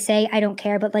for me to say, I don't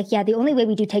care. But like, yeah, the only way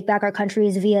we do take back our country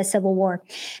is via civil war,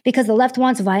 because the left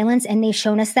wants violence and they've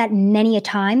shown us that many a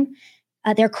time.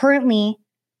 They're currently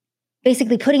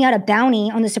basically putting out a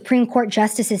bounty on the Supreme Court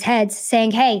justices' heads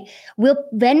saying, hey, we'll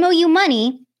Venmo you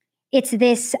money. It's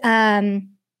this activist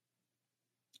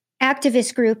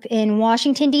group in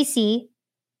Washington, D.C.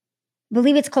 I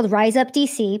believe it's called Rise Up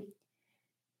D.C.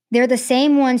 They're the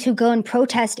same ones who go and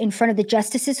protest in front of the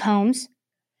justices' homes.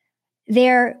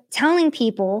 They're telling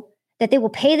people that they will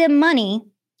pay them money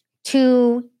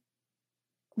to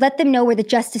let them know where the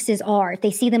justices are. If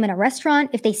they see them in a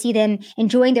restaurant, if they see them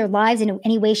enjoying their lives in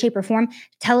any way, shape, or form,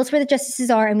 tell us where the justices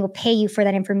are and we'll pay you for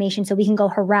that information so we can go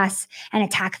harass and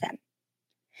attack them.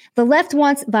 The left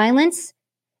wants violence.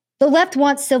 The left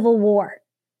wants civil war.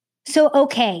 So,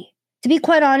 okay, to be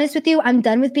quite honest with you, I'm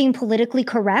done with being politically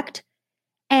correct.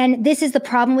 And this is the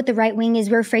problem with the right wing, is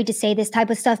we're afraid to say this type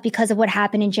of stuff because of what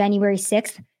happened in January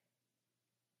 6th.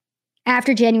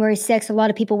 After January 6th, a lot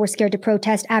of people were scared to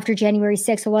protest. After January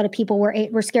 6th, a lot of people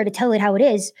were scared to tell it how it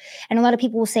is. And a lot of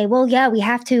people will say, well, yeah, we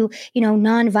have to,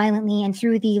 non-violently and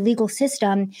through the legal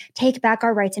system, take back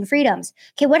our rights and freedoms.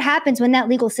 Okay, what happens when that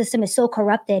legal system is so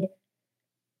corrupted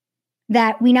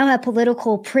that we now have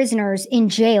political prisoners in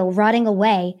jail rotting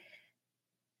away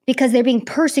because they're being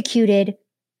persecuted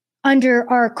under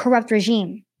our corrupt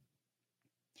regime?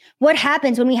 What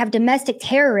happens when we have domestic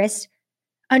terrorists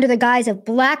under the guise of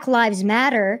Black Lives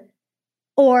Matter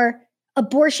or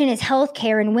abortion is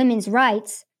healthcare and women's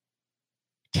rights,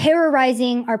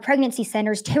 terrorizing our pregnancy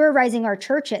centers, terrorizing our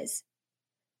churches?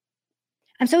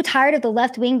 I'm so tired of the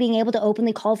left wing being able to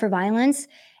openly call for violence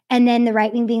and then the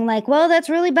right wing being like, well, that's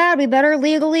really bad. We better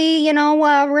legally,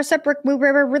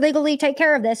 legally take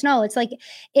care of this. No, it's like,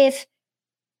 if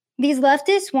these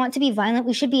leftists want to be violent,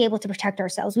 we should be able to protect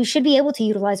ourselves. We should be able to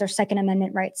utilize our Second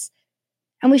Amendment rights.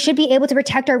 And we should be able to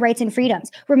protect our rights and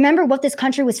freedoms. Remember what this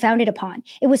country was founded upon.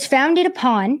 It was founded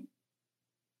upon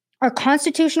our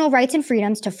constitutional rights and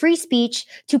freedoms to free speech,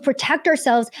 to protect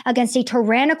ourselves against a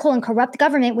tyrannical and corrupt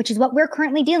government, which is what we're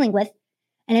currently dealing with.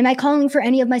 And am I calling for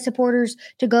any of my supporters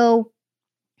to go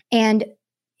and,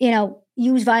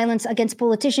 use violence against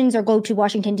politicians or go to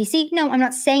Washington, D.C.? No, I'm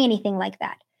not saying anything like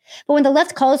that. But when the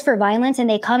left calls for violence and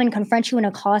they come and confront you and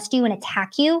accost you and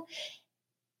attack you,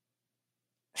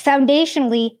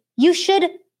 foundationally, you should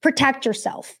protect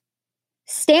yourself.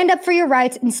 Stand up for your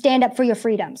rights and stand up for your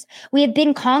freedoms. We have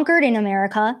been conquered in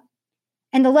America,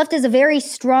 and the left is a very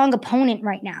strong opponent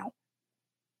right now.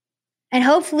 And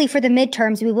hopefully for the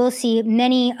midterms, we will see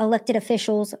many elected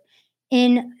officials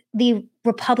in the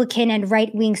Republican and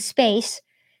right-wing space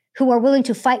who are willing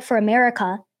to fight for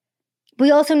America.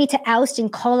 We also need to oust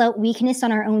and call out weakness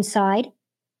on our own side.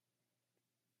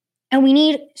 And we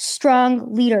need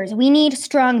strong leaders. We need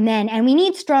strong men, and we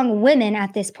need strong women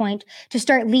at this point to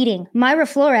start leading. Mayra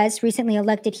Flores, recently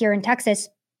elected here in Texas,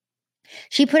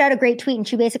 she put out a great tweet and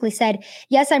she basically said,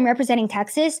 yes, I'm representing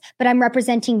Texas, but I'm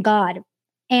representing God.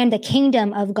 and the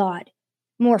kingdom of God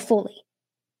more fully.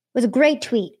 It was a great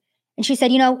tweet. And she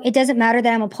said, it doesn't matter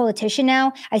that I'm a politician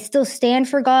now. I still stand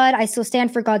for God. I still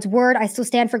stand for God's word. I still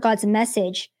stand for God's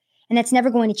message. And that's never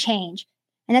going to change.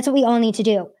 And that's what we all need to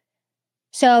do.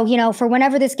 So, for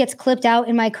whenever this gets clipped out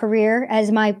in my career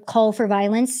as my call for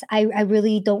violence, I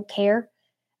really don't care.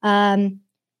 I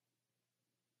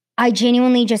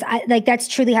genuinely that's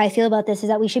truly how I feel about this, is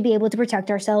that we should be able to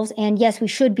protect ourselves. And yes, we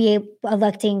should be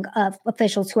electing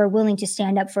officials who are willing to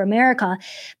stand up for America.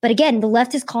 But again, the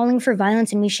left is calling for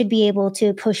violence, and we should be able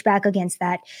to push back against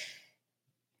that.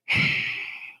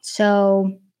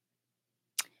 So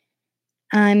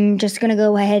I'm just going to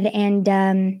go ahead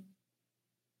and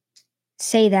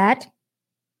say that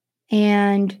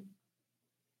and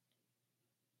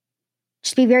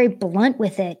just be very blunt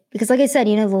with it. Because like I said,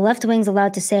 the left wing's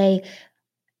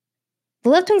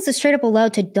straight up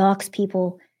allowed to dox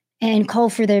people and call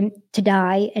for them to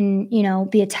die and,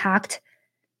 be attacked.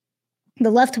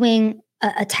 The left wing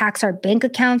attacks our bank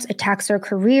accounts, attacks our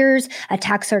careers,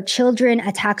 attacks our children,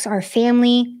 attacks our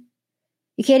family.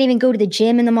 You can't even go to the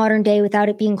gym in the modern day without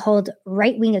it being called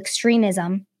right-wing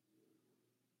extremism.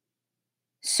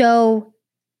 So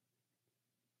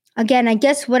again, I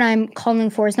guess what I'm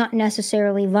calling for is not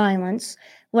necessarily violence.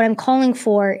 What I'm calling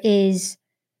for is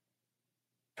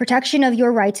protection of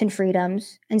your rights and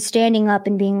freedoms, and standing up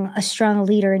and being a strong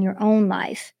leader in your own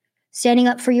life, standing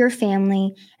up for your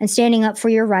family and standing up for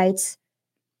your rights,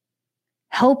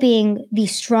 helping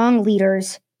these strong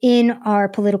leaders in our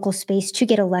political space to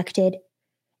get elected,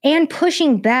 and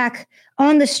pushing back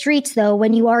on the streets, though,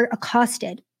 when you are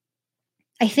accosted.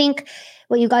 I think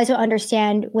what you guys will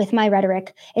understand with my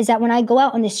rhetoric is that when I go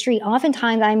out on the street,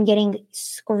 oftentimes I'm getting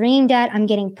screamed at, I'm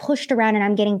getting pushed around, and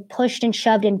I'm getting pushed and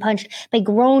shoved and punched by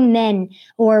grown men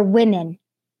or women.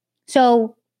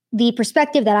 So the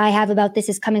perspective that I have about this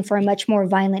is coming from a much more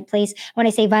violent place. When I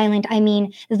say violent, I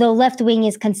mean the left wing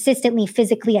is consistently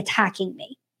physically attacking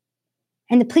me.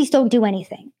 And the police don't do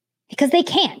anything because they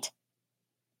can't.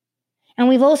 And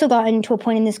we've also gotten to a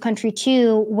point in this country,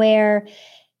 too, where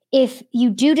if you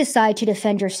do decide to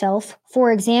defend yourself,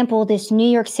 for example, this New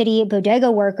York City bodega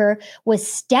worker was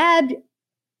stabbed,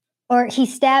 or he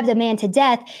stabbed a man to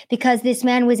death because this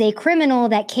man was a criminal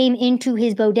that came into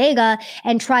his bodega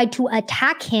and tried to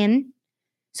attack him.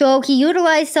 So he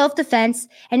utilized self-defense,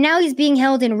 and now he's being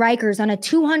held in Rikers on a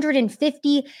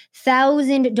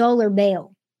 $250,000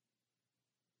 bail,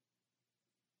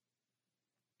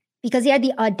 because he had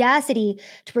the audacity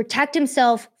to protect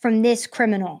himself from this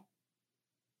criminal.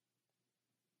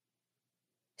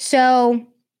 So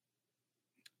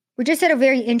we're just at a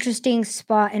very interesting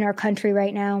spot in our country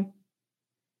right now.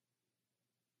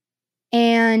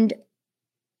 And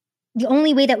the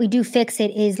only way that we do fix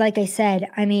it is, like I said,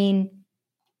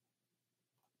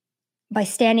 by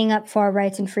standing up for our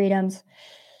rights and freedoms.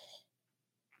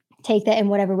 Take that in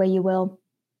whatever way you will.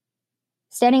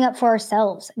 Standing up for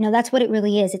ourselves. No, that's what it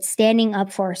really is. It's standing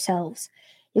up for ourselves.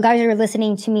 You guys are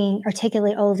listening to me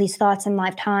articulate all of these thoughts in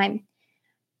live time.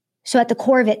 So at the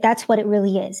core of it, that's what it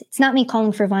really is. It's not me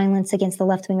calling for violence against the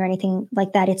left wing or anything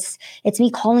like that. It's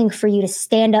me calling for you to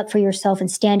stand up for yourself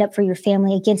and stand up for your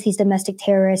family against these domestic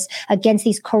terrorists, against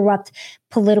these corrupt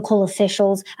political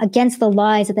officials, against the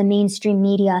lies of the mainstream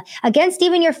media, against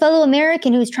even your fellow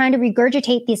American who's trying to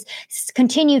regurgitate this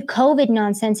continued COVID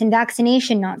nonsense and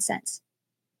vaccination nonsense.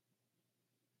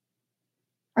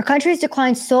 Our country has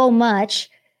declined so much.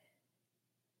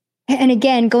 And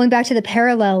again, going back to the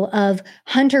parallel of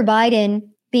Hunter Biden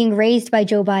being raised by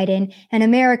Joe Biden and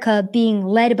America being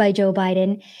led by Joe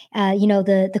Biden,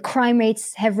 the crime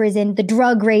rates have risen, the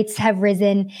drug rates have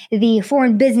risen, the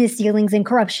foreign business dealings and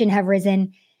corruption have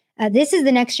risen. This is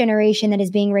the next generation that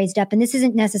is being raised up. And this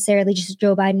isn't necessarily just a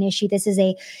Joe Biden issue. This is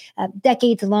a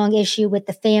decades-long issue with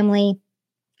the family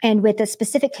and with a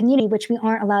specific community, which we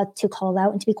aren't allowed to call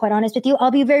out. And to be quite honest with you,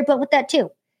 I'll be very blunt with that too.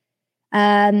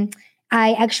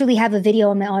 I actually have a video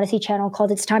on my Odyssey channel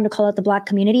called "It's Time to Call Out the Black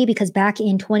Community," because back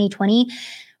in 2020,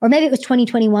 or maybe it was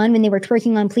 2021, when they were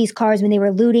twerking on police cars, when they were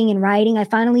looting and rioting, I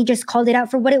finally just called it out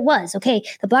for what it was. Okay,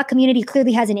 the Black community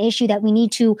clearly has an issue that we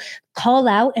need to call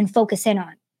out and focus in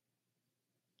on.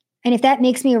 And if that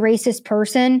makes me a racist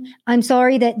person, I'm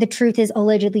sorry that the truth is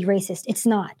allegedly racist. It's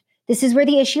not. This is where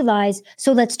the issue lies.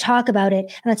 So let's talk about it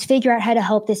and let's figure out how to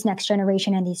help this next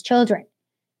generation and these children.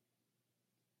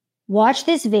 Watch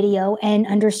this video and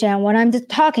understand what I'm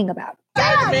talking about.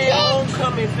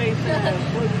 Homecoming face ass.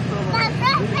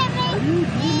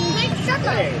 Shut up.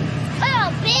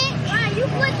 Oh, bitch. Why you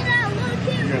putting out little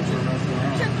kids?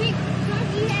 It's a big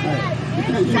funky head.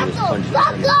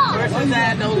 Fuck off! Versus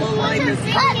that don't look like this.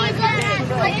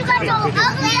 But you got your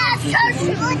ugly ass church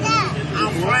with that.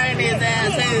 I'm frying his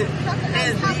ass.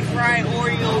 His deep fried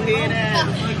Oreo head ass.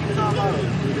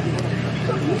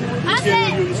 I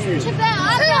bet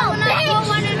when I throw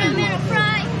one of them in a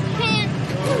fry pan,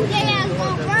 they ass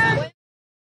gonna burn.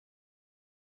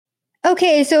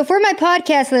 Okay, so for my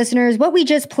podcast listeners, what we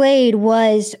just played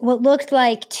was what looked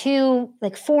like two,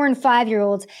 4 and 5 year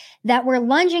olds that were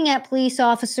lunging at police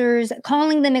officers,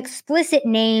 calling them explicit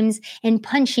names, and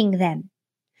punching them.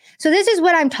 So this is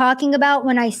what I'm talking about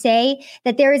when I say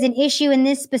that there is an issue in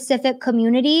this specific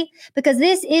community, because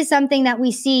this is something that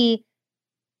we see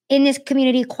in this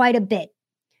community quite a bit.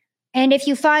 And if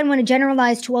you find want to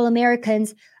generalize to all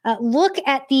Americans, look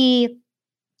at the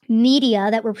media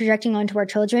that we're projecting onto our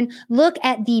children, look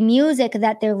at the music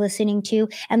that they're listening to,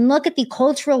 and look at the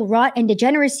cultural rot and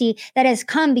degeneracy that has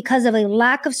come because of a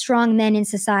lack of strong men in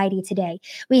society today.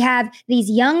 We have these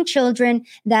young children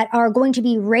that are going to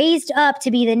be raised up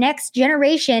to be the next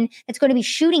generation that's going to be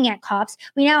shooting at cops.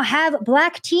 We now have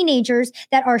Black teenagers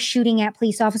that are shooting at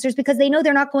police officers because they know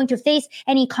they're not going to face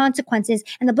any consequences.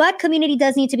 And the Black community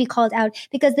does need to be called out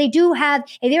because they do have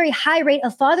a very high rate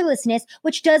of fatherlessness,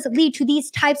 which does lead to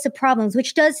these types of problems,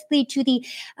 which does lead to the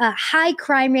high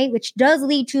crime rate, which does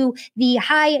lead to the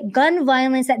high gun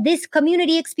violence that this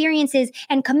community experiences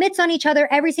and commits on each other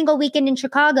every single weekend in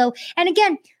Chicago. And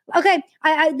again, okay,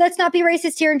 let's not be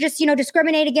racist here and just,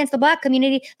 discriminate against the Black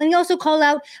community. Let me also call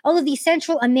out all of these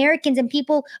Central Americans and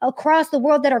people across the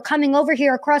world that are coming over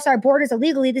here across our borders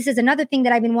illegally. This is another thing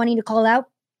that I've been wanting to call out.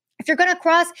 If you're going to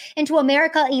cross into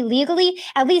America illegally,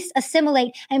 at least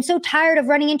assimilate. I'm so tired of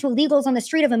running into illegals on the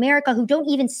street of America who don't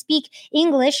even speak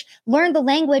English. Learn the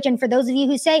language. And for those of you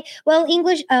who say, well,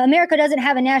 America doesn't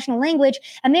have a national language,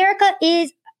 America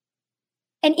is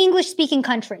an English-speaking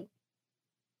country.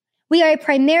 We are a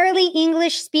primarily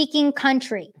English-speaking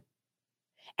country.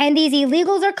 And these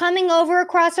illegals are coming over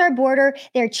across our border.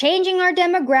 They're changing our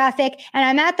demographic. And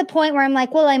I'm at the point where I'm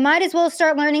like, well, I might as well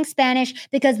start learning Spanish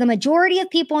because the majority of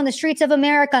people on the streets of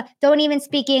America don't even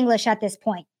speak English at this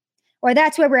point. Or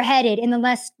that's where we're headed in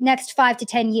the next 5 to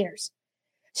 10 years.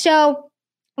 So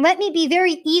let me be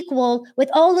very equal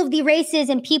with all of the races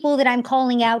and people that I'm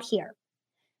calling out here.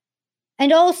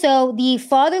 And also the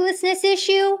fatherlessness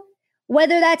issue.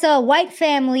 Whether that's a white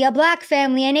family, a Black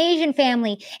family, an Asian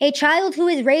family, a child who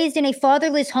is raised in a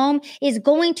fatherless home is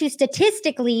going to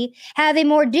statistically have a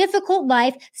more difficult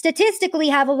life, statistically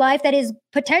have a life that is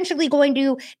potentially going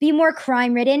to be more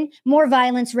crime-ridden, more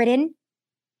violence-ridden.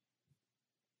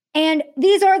 And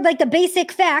these are the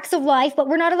basic facts of life, but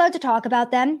we're not allowed to talk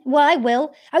about them. Well, I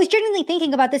will. I was genuinely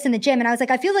thinking about this in the gym, and I was like,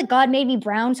 I feel like God made me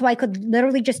brown so I could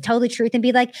literally just tell the truth and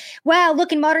be like, wow,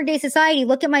 look, in modern day society,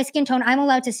 look at my skin tone. I'm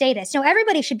allowed to say this. No,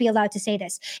 everybody should be allowed to say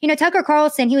this. Tucker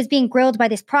Carlson, he was being grilled by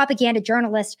this propaganda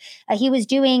journalist. He was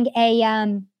doing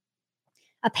a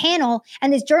panel,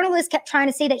 and this journalist kept trying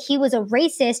to say that he was a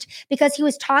racist because he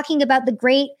was talking about the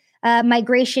great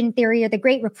migration theory or the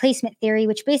great replacement theory,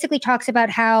 which basically talks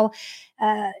about how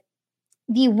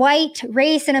the white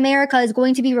race in America is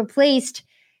going to be replaced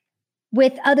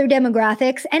with other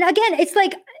demographics. And again, it's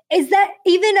like, is that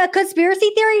even a conspiracy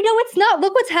theory? No, it's not.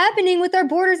 Look what's happening with our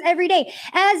borders every day.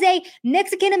 As a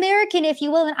Mexican American, if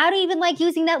you will, and I don't even like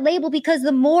using that label because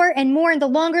the more and more and the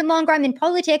longer and longer I'm in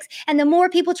politics and the more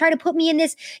people try to put me in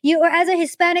this, or as a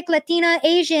Hispanic, Latina,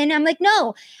 Asian, I'm like,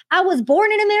 no, I was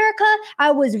born in America.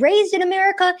 I was raised in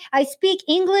America. I speak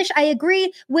English. I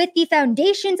agree with the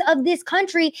foundations of this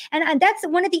country. And that's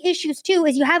one of the issues too,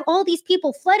 is you have all these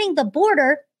people flooding the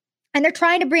border. And they're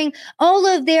trying to bring all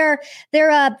of their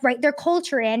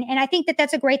culture in. And I think that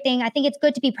that's a great thing. I think it's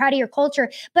good to be proud of your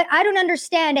culture. But I don't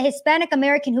understand a Hispanic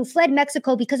American who fled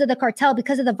Mexico because of the cartel,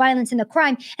 because of the violence and the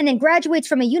crime, and then graduates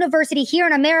from a university here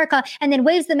in America and then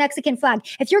waves the Mexican flag.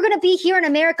 If you're going to be here in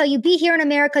America, you be here in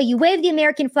America, you wave the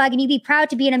American flag, and you be proud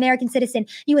to be an American citizen.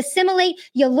 You assimilate,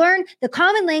 you learn the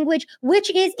common language, which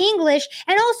is English,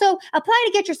 and also apply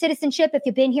to get your citizenship if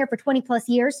you've been here for 20 plus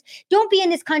years. Don't be in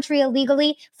this country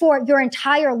illegally for your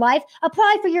entire life.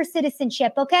 Apply for your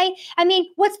citizenship, okay? I mean,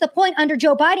 what's the point under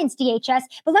Joe Biden's DHS?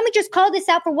 But let me just call this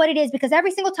out for what it is, because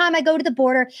every single time I go to the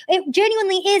border, it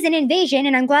genuinely is an invasion,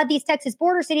 and I'm glad these Texas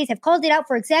border cities have called it out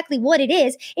for exactly what it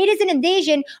is. It is an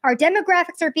invasion. Our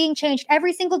demographics are being changed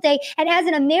every single day, and as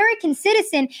an American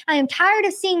citizen, I am tired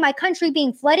of seeing my country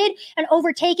being flooded and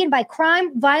overtaken by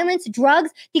crime, violence,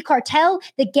 drugs, the cartel,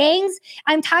 the gangs.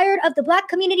 I'm tired of the Black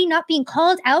community not being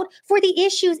called out for the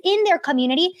issues in their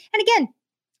community. And again,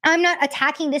 I'm not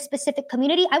attacking this specific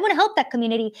community. I want to help that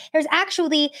community. There's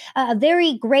actually a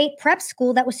very great prep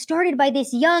school that was started by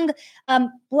this young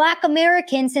Black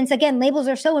American, since again, labels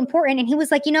are so important. And he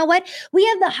was like, you know what? We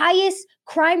have the highest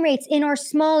crime rates in our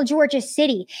small Georgia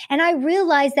city. And I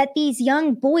realized that these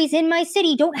young boys in my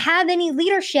city don't have any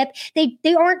leadership. They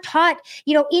aren't taught,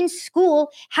 in school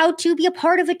how to be a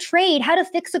part of a trade, how to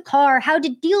fix a car, how to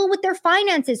deal with their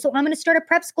finances. So I'm going to start a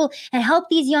prep school and help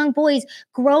these young boys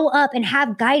grow up and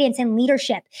have guidance and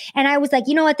leadership. And I was like,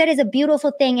 you know what? That is a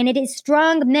beautiful thing. And it is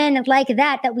strong men like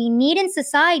that we need in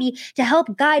society to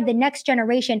help guide the next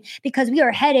generation, because we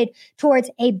are headed towards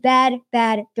a bad,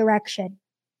 bad direction.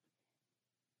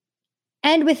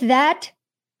 And with that,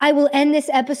 I will end this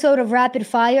episode of Rapid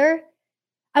Fire.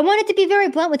 I wanted to be very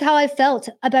blunt with how I felt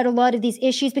about a lot of these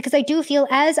issues, because I do feel,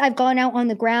 as I've gone out on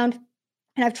the ground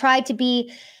and I've tried to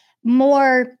be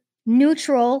more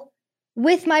neutral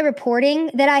with my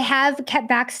reporting, that I have kept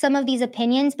back some of these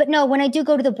opinions. But no, when I do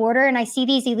go to the border and I see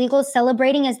these illegals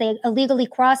celebrating as they illegally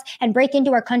cross and break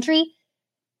into our country,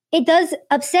 it does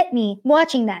upset me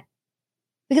watching that,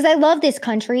 because I love this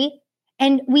country.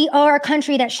 And we are a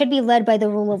country that should be led by the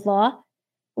rule of law.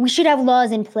 We should have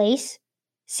laws in place.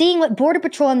 Seeing what Border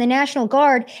Patrol and the National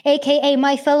Guard, aka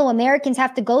my fellow Americans,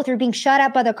 have to go through being shot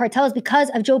at by the cartels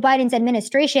because of Joe Biden's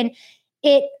administration,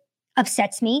 it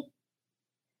upsets me.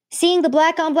 Seeing the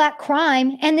black on black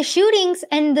crime and the shootings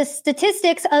and the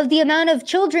statistics of the amount of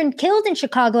children killed in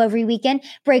Chicago every weekend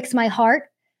breaks my heart.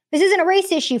 This isn't a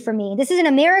race issue for me. This is an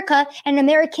America and an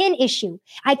American issue.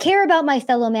 I care about my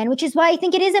fellow man, which is why I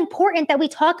think it is important that we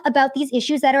talk about these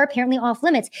issues that are apparently off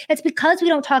limits. It's because we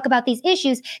don't talk about these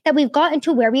issues that we've gotten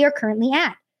to where we are currently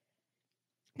at.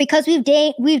 Because we've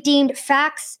deemed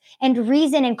facts and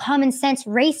reason and common sense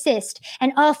racist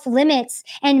and off limits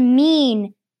and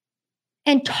mean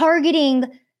and targeting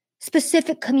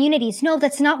specific communities. No,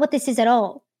 that's not what this is at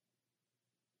all.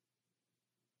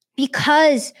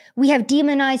 Because we have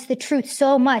demonized the truth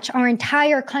so much, our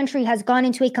entire country has gone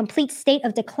into a complete state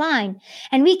of decline.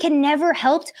 And we can never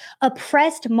help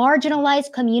oppressed,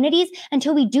 marginalized communities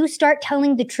until we do start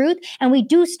telling the truth, and we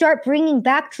do start bringing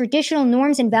back traditional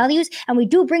norms and values, and we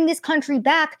do bring this country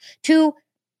back to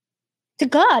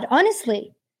God,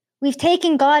 honestly. We've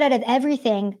taken God out of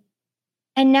everything,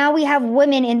 and now we have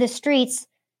women in the streets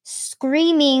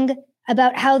screaming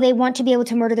about how they want to be able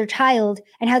to murder their child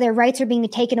and how their rights are being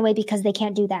taken away because they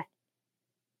can't do that.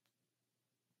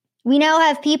 We now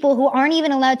have people who aren't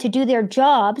even allowed to do their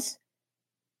jobs,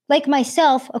 like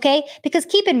myself, okay? Because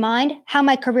keep in mind how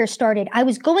my career started. I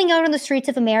was going out on the streets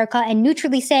of America and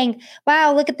neutrally saying,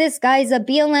 wow, look at this, guys. The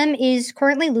BLM is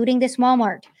currently looting this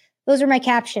Walmart. Those are my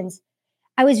captions.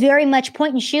 I was very much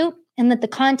point and shoot, and let the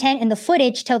content and the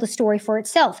footage tell the story for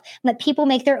itself. Let people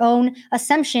make their own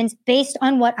assumptions based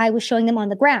on what I was showing them on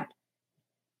the ground.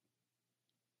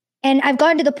 And I've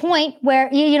gotten to the point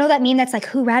where, you know that meme that's like,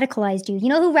 who radicalized you? You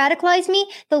know who radicalized me?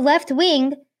 The left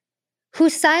wing, who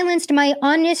silenced my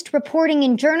honest reporting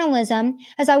in journalism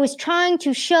as I was trying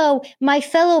to show my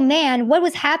fellow man what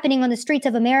was happening on the streets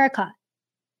of America.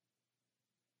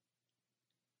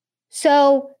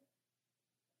 So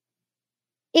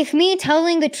if me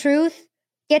telling the truth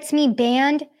gets me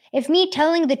banned, if me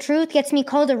telling the truth gets me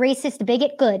called a racist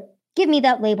bigot, good. Give me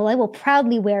that label. I will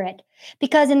proudly wear it.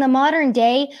 Because in the modern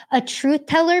day, a truth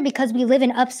teller, because we live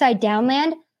in upside down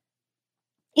land,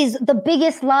 is the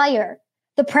biggest liar.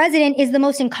 The president is the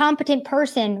most incompetent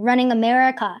person running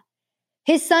America.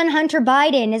 His son, Hunter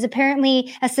Biden, is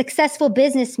apparently a successful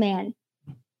businessman.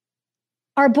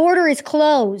 Our border is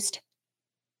closed.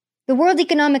 The World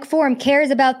Economic Forum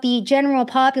cares about the general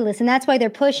populace, and that's why they're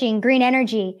pushing green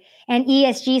energy and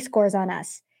ESG scores on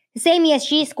us. The same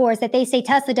ESG scores that they say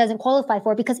Tesla doesn't qualify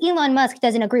for because Elon Musk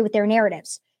doesn't agree with their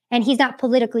narratives, and he's not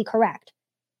politically correct.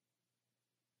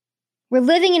 We're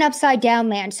living in upside down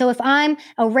land. So if I'm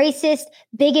a racist,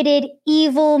 bigoted,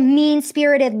 evil,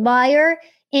 mean-spirited liar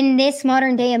in this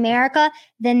modern day America,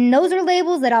 then those are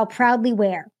labels that I'll proudly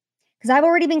wear. Because I've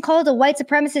already been called a white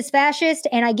supremacist fascist,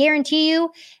 and I guarantee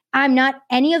you, I'm not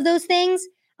any of those things.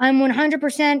 I'm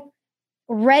 100%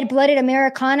 red-blooded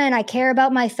Americana, and I care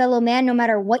about my fellow man no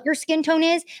matter what your skin tone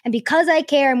is. And because I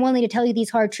care, I'm willing to tell you these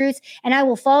hard truths, and I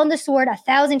will fall on the sword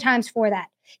 1,000 times for that.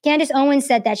 Candace Owens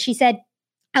said that. She said,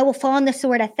 I will fall on the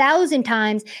sword 1,000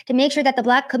 times to make sure that the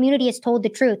Black community is told the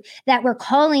truth, that we're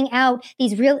calling out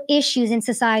these real issues in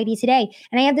society today.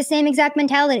 And I have the same exact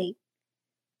mentality.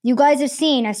 You guys have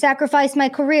seen, I sacrificed my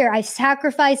career. I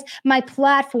sacrificed my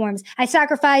platforms. I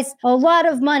sacrificed a lot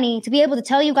of money to be able to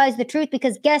tell you guys the truth,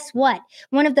 because guess what?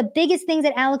 One of the biggest things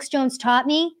that Alex Jones taught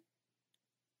me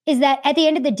is that at the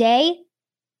end of the day,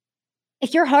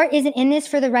 if your heart isn't in this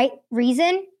for the right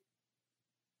reason,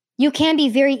 you can be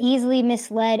very easily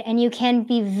misled and you can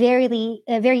be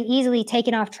very easily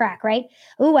taken off track, right?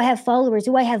 Oh, I have followers.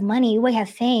 Oh, I have money. Oh, I have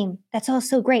fame. That's all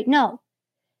so great. No.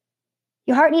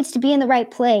 Your heart needs to be in the right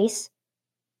place.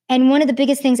 And one of the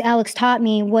biggest things Alex taught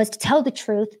me was to tell the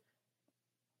truth.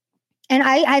 And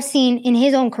I've seen in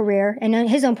his own career and in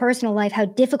his own personal life how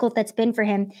difficult that's been for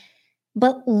him.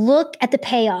 But look at the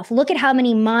payoff. Look at how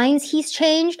many minds he's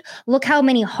changed. Look how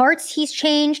many hearts he's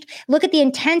changed. Look at the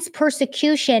intense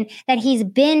persecution that he's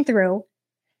been through.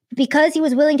 Because he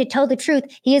was willing to tell the truth,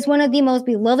 he is one of the most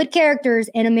beloved characters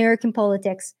in American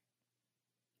politics.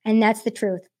 And that's the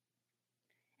truth.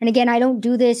 And again, I don't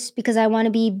do this because I want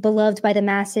to be beloved by the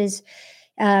masses.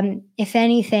 If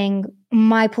anything,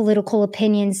 my political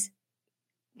opinions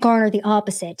garner the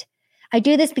opposite. I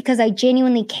do this because I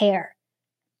genuinely care.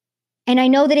 And I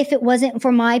know that if it wasn't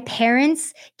for my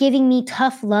parents giving me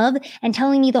tough love and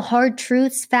telling me the hard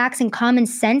truths, facts, and common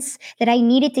sense that I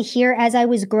needed to hear as I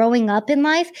was growing up in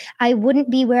life, I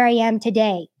wouldn't be where I am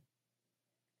today.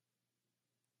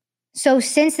 So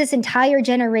since this entire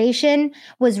generation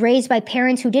was raised by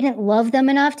parents who didn't love them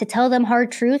enough to tell them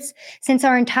hard truths, since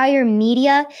our entire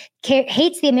media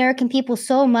hates the American people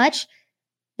so much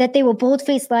that they will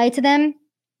boldface lie to them,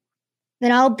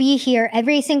 then I'll be here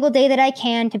every single day that I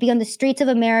can to be on the streets of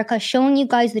America showing you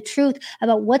guys the truth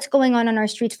about what's going on our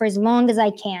streets for as long as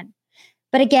I can.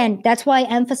 But again, that's why I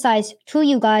emphasize to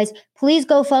you guys, please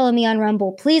go follow me on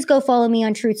Rumble. Please go follow me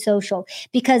on Truth Social,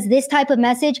 because this type of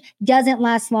message doesn't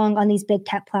last long on these big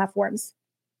tech platforms.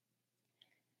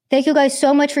 Thank you guys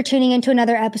so much for tuning into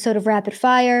another episode of Rapid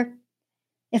Fire.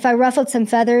 If I ruffled some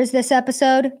feathers this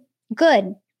episode,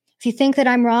 good. If you think that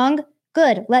I'm wrong,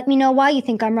 good. Let me know why you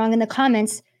think I'm wrong in the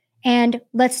comments, and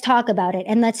let's talk about it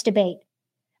and let's debate.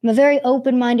 I'm a very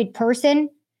open-minded person,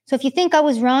 so if you think I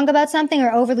was wrong about something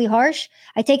or overly harsh,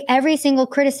 I take every single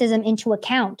criticism into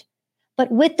account.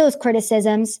 But with those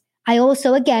criticisms, I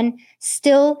also, again,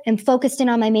 still am focused in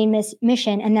on my main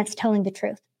mission, and that's telling the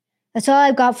truth. That's all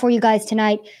I've got for you guys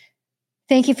tonight.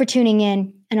 Thank you for tuning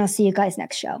in, and I'll see you guys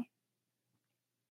next show.